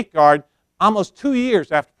assaulting a gate guard almost 2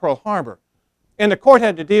 years after Pearl Harbor. And the court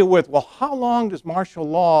had to deal with, well, how long does martial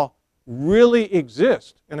law really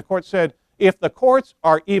exist? And the court said, if the courts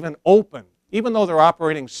are even open, even though they're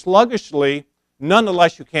operating sluggishly,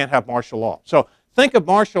 nonetheless you can't have martial law. So think of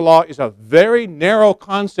martial law as a very narrow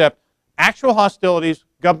concept, actual hostilities,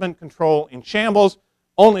 government control in shambles,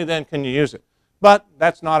 only then can you use it. But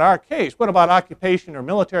that's not our case. What about occupation or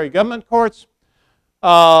military government courts?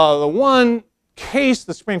 The one case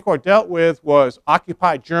the Supreme Court dealt with was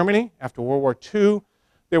occupied Germany after World War II.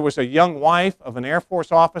 There was a young wife of an Air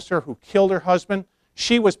Force officer who killed her husband.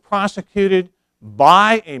 She was prosecuted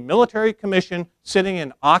by a military commission sitting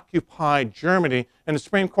in occupied Germany, and the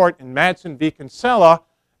Supreme Court in Madsen v. Kinsella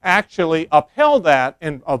actually upheld that,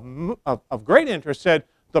 and of great interest said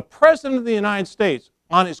the President of the United States,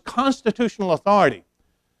 on his constitutional authority,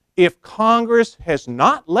 if Congress has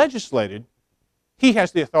not legislated, he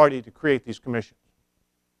has the authority to create these commissions.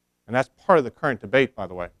 And that's part of the current debate, by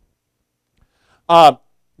the way.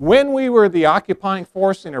 When we were the occupying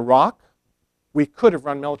force in Iraq, we could have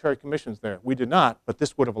run military commissions there. We did not, but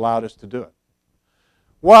this would have allowed us to do it.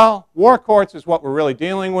 Well, war courts is what we're really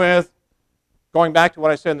dealing with. Going back to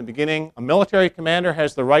what I said in the beginning, a military commander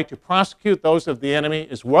has the right to prosecute those of the enemy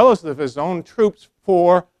as well as of his own troops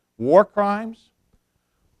for war crimes.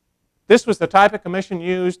 This was the type of commission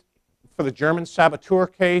used for the German saboteur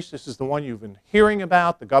case. This is the one you've been hearing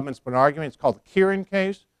about. The government's been arguing. It's called the Kieran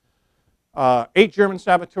case. 8 German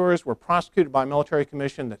saboteurs were prosecuted by a military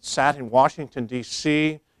commission that sat in Washington,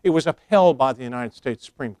 D.C. It was upheld by the United States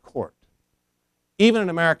Supreme Court. Even an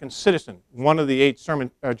American citizen, one of the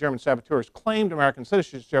 8 German saboteurs, claimed American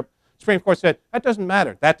citizenship. The Supreme Court said, that doesn't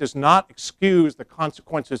matter. That does not excuse the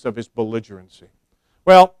consequences of his belligerency.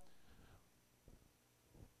 Well,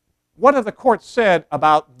 what have the courts said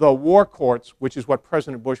about the war courts, which is what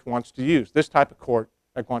President Bush wants to use, this type of court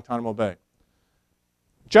at Guantanamo Bay?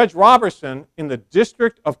 Judge Robertson in the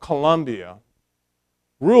District of Columbia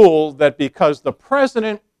ruled that because the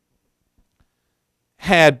president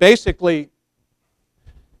had basically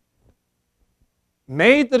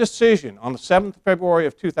made the decision on the 7th of February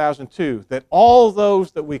of 2002 that all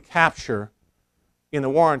those that we capture in the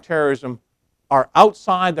war on terrorism are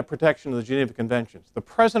outside the protection of the Geneva Conventions. The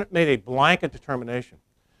president made a blanket determination.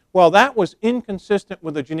 Well, that was inconsistent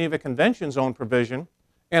with the Geneva Convention's own provision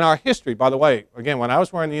and our history. By the way, again, when I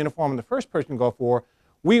was wearing the uniform in the first Persian Gulf War,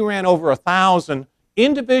 we ran over 1,000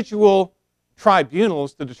 individual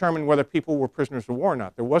tribunals to determine whether people were prisoners of war or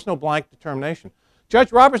not. There was no blank determination.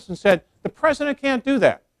 Judge Robertson said, the president can't do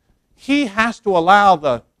that. He has to allow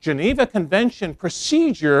the Geneva Convention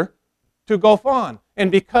procedure to go on. And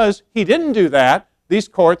because he didn't do that, these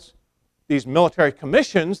courts, these military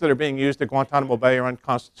commissions that are being used at Guantanamo Bay are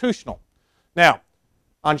unconstitutional. Now,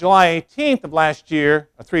 on July 18th of last year,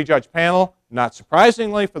 a 3-judge panel, not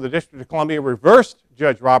surprisingly for the District of Columbia, reversed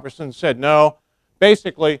Judge Robertson and said, no,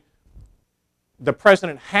 basically, the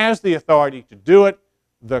president has the authority to do it.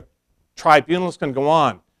 The tribunals can go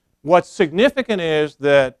on. What's significant is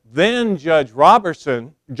that then Judge Roberts,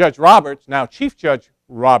 now Chief Judge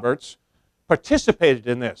Roberts, participated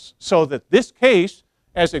in this, so that this case,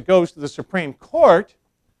 as it goes to the Supreme Court,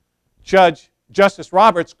 Justice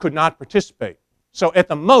Roberts could not participate. So at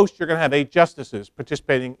the most, you're going to have 8 justices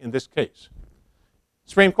participating in this case.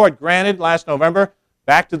 Supreme Court granted last November,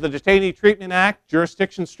 back to the Detainee Treatment Act,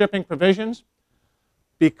 jurisdiction stripping provisions.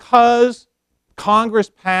 Because Congress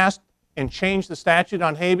passed and changed the statute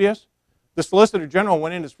on habeas, the Solicitor General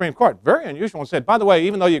went into the Supreme Court, very unusual, and said, by the way,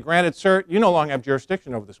 even though you granted cert, you no longer have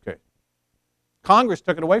jurisdiction over this case. Congress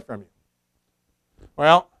took it away from you.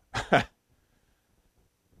 Well,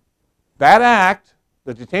 that act,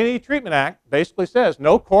 the Detainee Treatment Act, basically says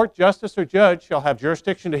no court, justice, or judge shall have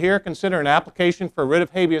jurisdiction to hear or consider an application for writ of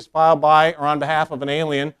habeas filed by or on behalf of an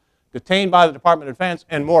alien detained by the Department of Defense,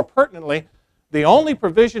 and more pertinently, the only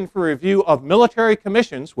provision for review of military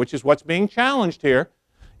commissions, which is what's being challenged here,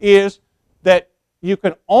 is that you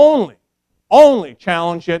can only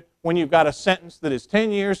challenge it when you've got a sentence that is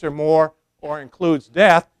 10 years or more or includes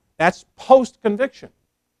death. That's post-conviction.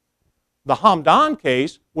 The Hamdan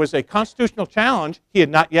case was a constitutional challenge. He had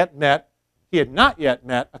not yet met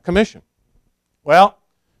a commission. Well,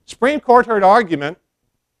 Supreme Court heard argument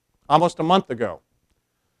almost a month ago.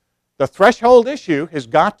 The threshold issue has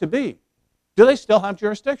got to be, do they still have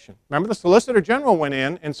jurisdiction? Remember, the Solicitor General went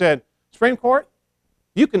in and said, Supreme Court,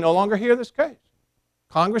 you can no longer hear this case.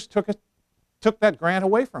 Congress took that grant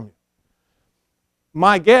away from you.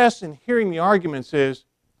 My guess in hearing the arguments is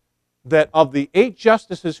that of the 8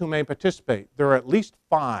 justices who may participate, there are at least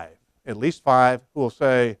five who will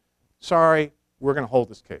say, sorry, we're going to hold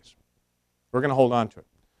this case. We're going to hold on to it.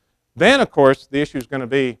 Then, of course, the issue is going to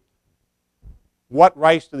be, what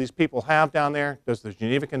rights do these people have down there? Does the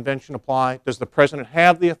Geneva Convention apply? Does the President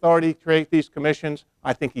have the authority to create these commissions?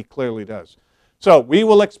 I think he clearly does. So we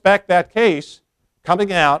will expect that case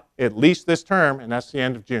coming out at least this term, and that's the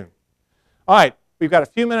end of June. All right, we've got a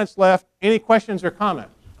few minutes left. Any questions or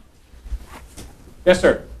comments? Yes,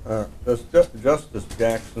 sir. Does Justice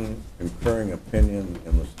Jackson's concurring opinion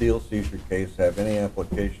in the steel seizure case have any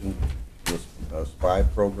application to the spy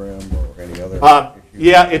program or any other issue?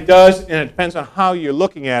 Yeah, it does, and it depends on how you're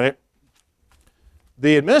looking at it.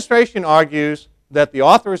 The administration argues that the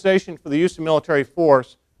authorization for the use of military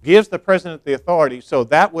force gives the President the authority, so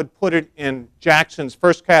that would put it in Jackson's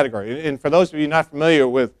first category. And for those of you not familiar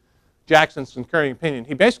with Jackson's concurring opinion,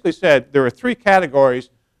 he basically said there are 3 categories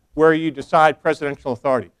where you decide presidential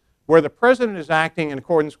authority. Where the President is acting in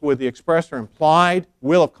accordance with the express or implied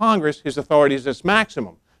will of Congress, his authority is its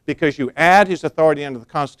maximum, because you add his authority under the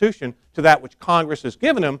Constitution to that which Congress has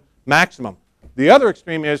given him, maximum. The other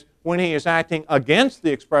extreme is when he is acting against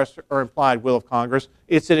the express or implied will of Congress,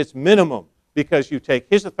 it's at its minimum, because you take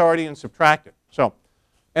his authority and subtract it. So,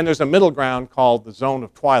 and there's a middle ground called the zone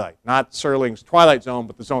of twilight. Not Serling's Twilight Zone,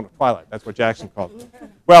 but the zone of twilight. That's what Jackson called it.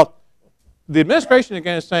 Well, the administration,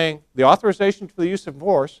 again, is saying the authorization for the use of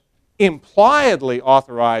force impliedly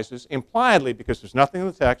authorizes, because there's nothing in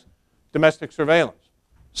the text, domestic surveillance.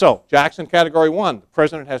 So, Jackson Category 1, the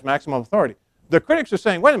President has maximum authority. The critics are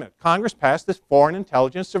saying, wait a minute, Congress passed this Foreign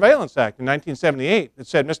Intelligence Surveillance Act in 1978 that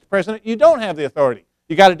said, Mr. President, you don't have the authority.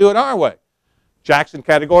 You got to do it our way. Jackson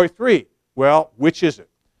Category 3, well, which is it?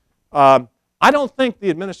 I don't think the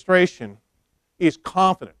administration is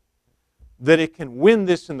confident that it can win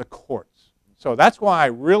this in the courts. So that's why I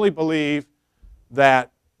really believe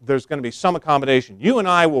that there's going to be some accommodation. You and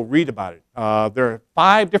I will read about it. There are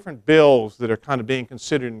 5 different bills that are kind of being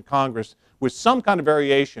considered in Congress with some kind of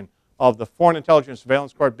variation of the Foreign Intelligence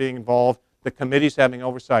Surveillance Court being involved, the committees having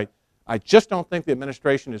oversight. I just don't think the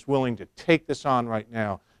administration is willing to take this on right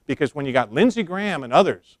now, because when you got Lindsey Graham and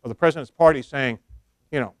others of the President's party saying,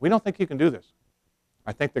 you know, we don't think you can do this,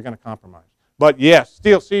 I think they're going to compromise. But yes,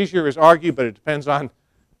 steel seizure is argued, but it depends on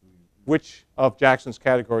which of Jackson's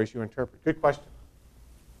categories you interpret. Good question.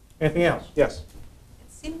 Anything else? Yes.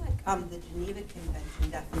 It seemed like the Geneva Convention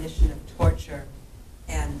definition of torture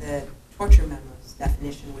and the torture memo's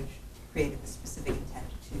definition, which created the specific intent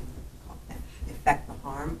to effect the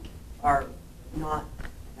harm, are not,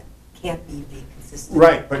 can't be made consistent.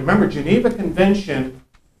 Right, but remember, Geneva Convention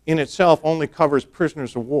in itself only covers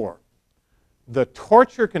prisoners of war. The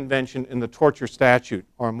torture convention and the torture statute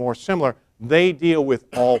are more similar. They deal with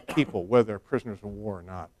all people, whether they're prisoners of war or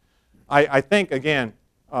not. I think, again,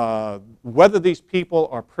 whether these people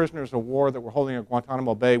are prisoners of war that we're holding at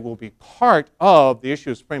Guantanamo Bay will be part of the issue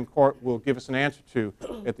the Supreme Court will give us an answer to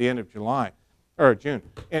at the end of July, or June.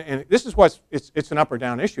 And this is what's, it's an up or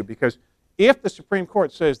down issue, because if the Supreme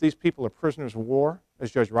Court says these people are prisoners of war, as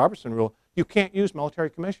Judge Robertson ruled, you can't use military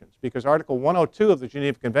commissions, because Article 102 of the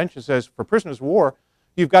Geneva Convention says for prisoners of war,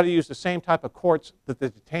 you've got to use the same type of courts that the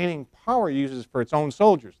detaining power uses for its own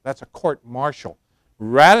soldiers. That's a court-martial.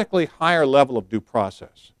 Radically higher level of due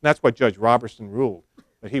process. And that's what Judge Robertson ruled,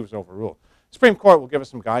 that he was overruled. The Supreme Court will give us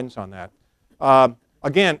some guidance on that.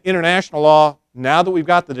 Again, international law, now that we've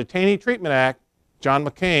got the Detainee Treatment Act, John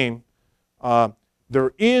McCain,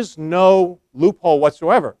 there is no loophole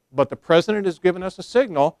whatsoever, but the President has given us a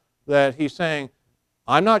signal that he's saying,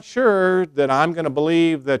 I'm not sure that I'm going to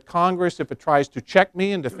believe that Congress, if it tries to check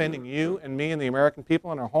me in defending you and me and the American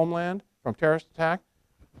people in our homeland from terrorist attack,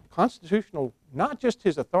 constitutional, not just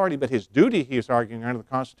his authority, but his duty, he is arguing under the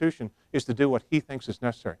Constitution, is to do what he thinks is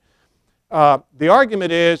necessary. The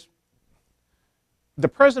argument is the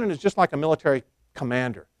President is just like a military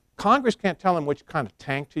commander. Congress can't tell him which kind of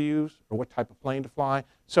tank to use or what type of plane to fly.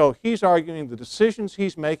 So he's arguing the decisions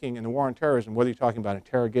he's making in the war on terrorism, whether you're talking about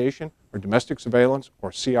interrogation or domestic surveillance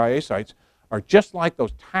or CIA sites, are just like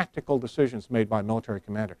those tactical decisions made by a military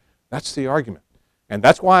commander. That's the argument. And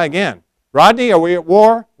that's why, again, Rodney, are we at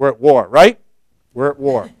war? We're at war, right? We're at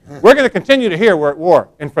war. We're going to continue to hear we're at war.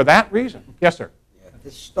 And for that reason, yes, sir. Yeah,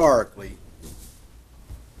 historically,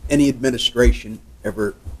 any administration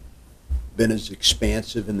ever been as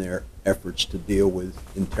expansive in their efforts to deal with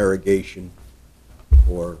interrogation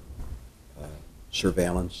or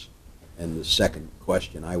surveillance? And the second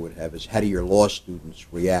question I would have is, how do your law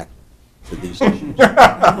students react to these issues?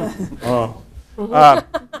 The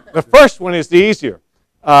first one is the easier.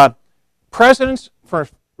 Presidents,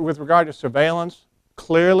 with regard to surveillance,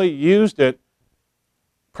 clearly used it,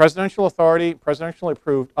 presidential authority, presidentially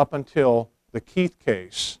approved, up until the Keith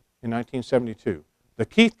case in 1972. The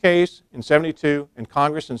Keith case in 72 and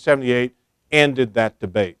Congress in 78 ended that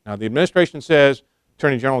debate. Now, the administration says,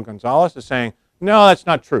 Attorney General Gonzalez is saying, no, that's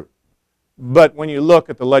not true. But when you look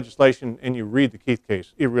at the legislation and you read the Keith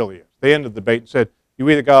case, it really is. They ended the debate and said, you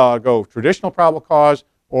either go traditional probable cause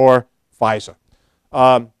or FISA.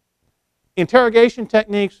 Interrogation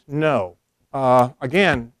techniques, no.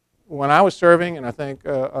 Again, when I was serving, and I think,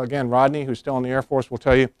 again, Rodney, who's still in the Air Force, will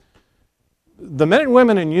tell you, the men and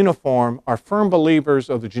women in uniform are firm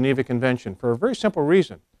believers of the Geneva Convention for a very simple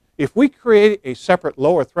reason. If we create a separate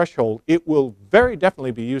lower threshold, it will very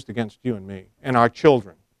definitely be used against you and me and our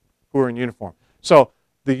children who are in uniform. So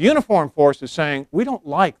the uniform force is saying, we don't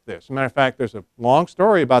like this. As a matter of fact, there's a long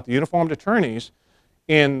story about the uniformed attorneys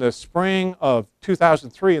in the spring of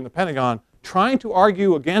 2003 in the Pentagon trying to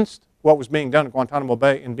argue against what was being done at Guantanamo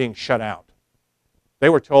Bay and being shut out. They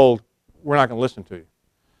were told, we're not going to listen to you.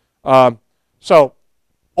 So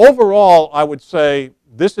overall, I would say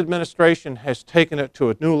this administration has taken it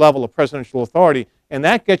to a new level of presidential authority, and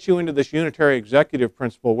that gets you into this unitary executive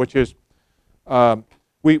principle, which is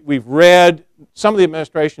we've read some of the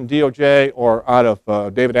administration, DOJ, or out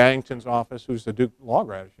of David Addington's office, who's the Duke law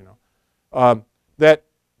grad, as you know,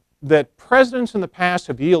 that presidents in the past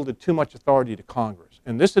have yielded too much authority to Congress,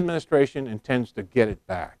 and this administration intends to get it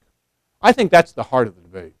back. I think that's the heart of the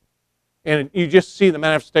debate. And you just see the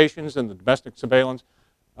manifestations in the domestic surveillance,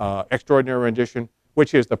 extraordinary rendition,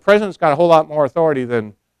 which is the president's got a whole lot more authority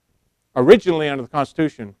than originally under the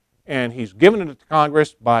Constitution, and he's given it to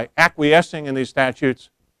Congress by acquiescing in these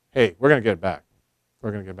statutes. Hey, we're going to get it back.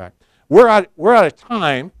 We're going to get it back. We're out of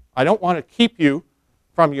time. I don't want to keep you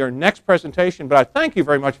from your next presentation, but I thank you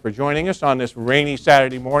very much for joining us on this rainy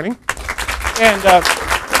Saturday morning. And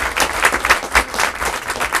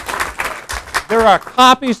there are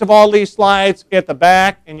copies of all these slides at the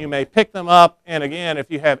back, and you may pick them up. And again, if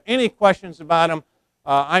you have any questions about them,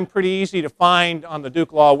 I'm pretty easy to find on the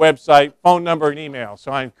Duke Law website, phone number and email. So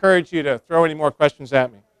I encourage you to throw any more questions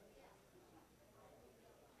at me.